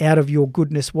take out of your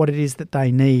goodness what it is that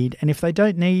they need. And if they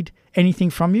don't need anything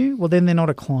from you, well, then they're not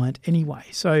a client anyway.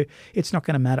 So it's not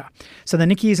going to matter. So the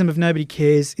Nickyism of nobody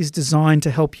cares is designed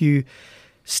to help you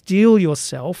steel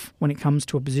yourself when it comes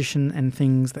to a position and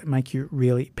things that make you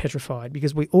really petrified,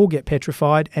 because we all get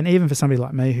petrified. And even for somebody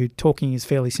like me, who talking is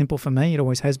fairly simple for me, it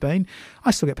always has been,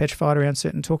 I still get petrified around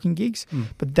certain talking gigs.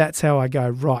 But that's how I go,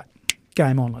 right,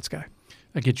 game on, let's go.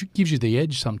 It gives you the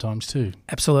edge sometimes too.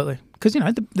 Absolutely. Because,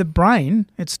 the brain,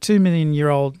 it's 2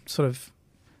 million-year-old sort of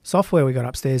software we got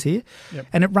upstairs here,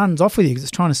 and it runs off with you because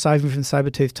it's trying to save you from the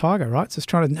saber-toothed tiger, right? So it's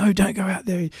trying to, no, don't go out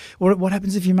there. What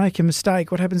happens if you make a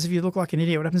misstate? What happens if you look like an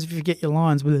idiot? What happens if you forget your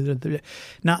lines? No,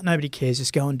 nobody cares.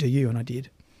 Just go and do you, and I did.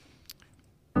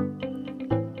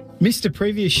 Missed a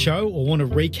previous show or want to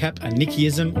recap a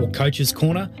Nickyism or Coach's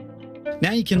Corner?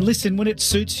 Now you can listen when it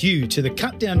suits you to the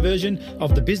cut-down version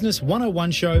of the Business 101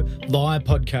 Show live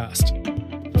podcast.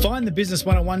 Find the Business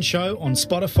 101 Show on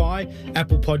Spotify,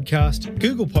 Apple Podcast,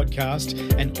 Google Podcast,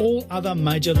 and all other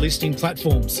major listening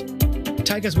platforms.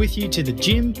 Take us with you to the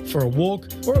gym, for a walk,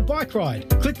 or a bike ride.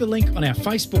 Click the link on our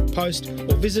Facebook post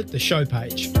or visit the show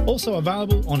page. Also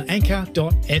available on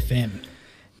anchor.fm.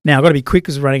 Now, I've got to be quick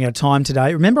because we're running out of time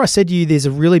today. Remember I said to you there's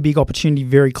a really big opportunity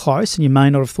very close and you may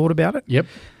not have thought about it? Yep.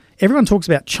 Everyone talks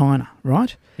about China,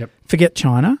 right? Yep. Forget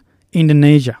China.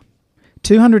 Indonesia.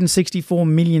 264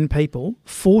 million people,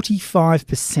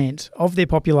 45% of their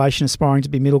population aspiring to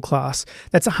be middle class.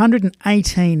 That's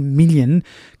 118 million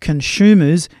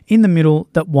consumers in the middle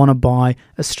that want to buy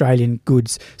Australian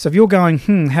goods. So if you're going,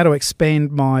 how do I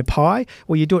expand my pie?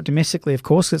 Well, you do it domestically, of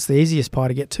course. It's the easiest pie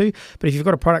to get to. But if you've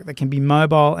got a product that can be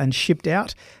mobile and shipped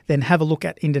out, then have a look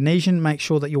at Indonesian. Make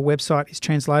sure that your website is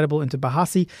translatable into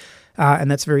Bahasa.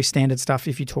 And that's very standard stuff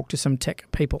if you talk to some tech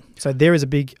people. So there is a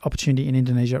big opportunity in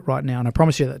Indonesia right now. And I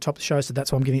promise you at the top of the show, so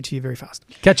that's why I'm giving it to you very fast.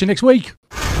 Catch you next week.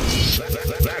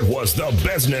 That was the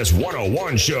Business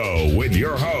 101 Show with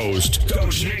your host,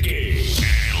 Coach Nicky,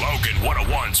 and Logan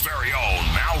 101's very own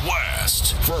Mal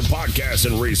West. For podcasts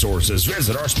and resources,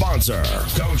 visit our sponsor,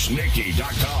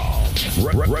 CoachNicky.com.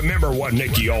 Remember what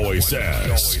Nicky always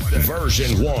says.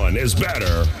 Version 1 is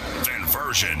better than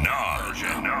version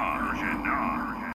none.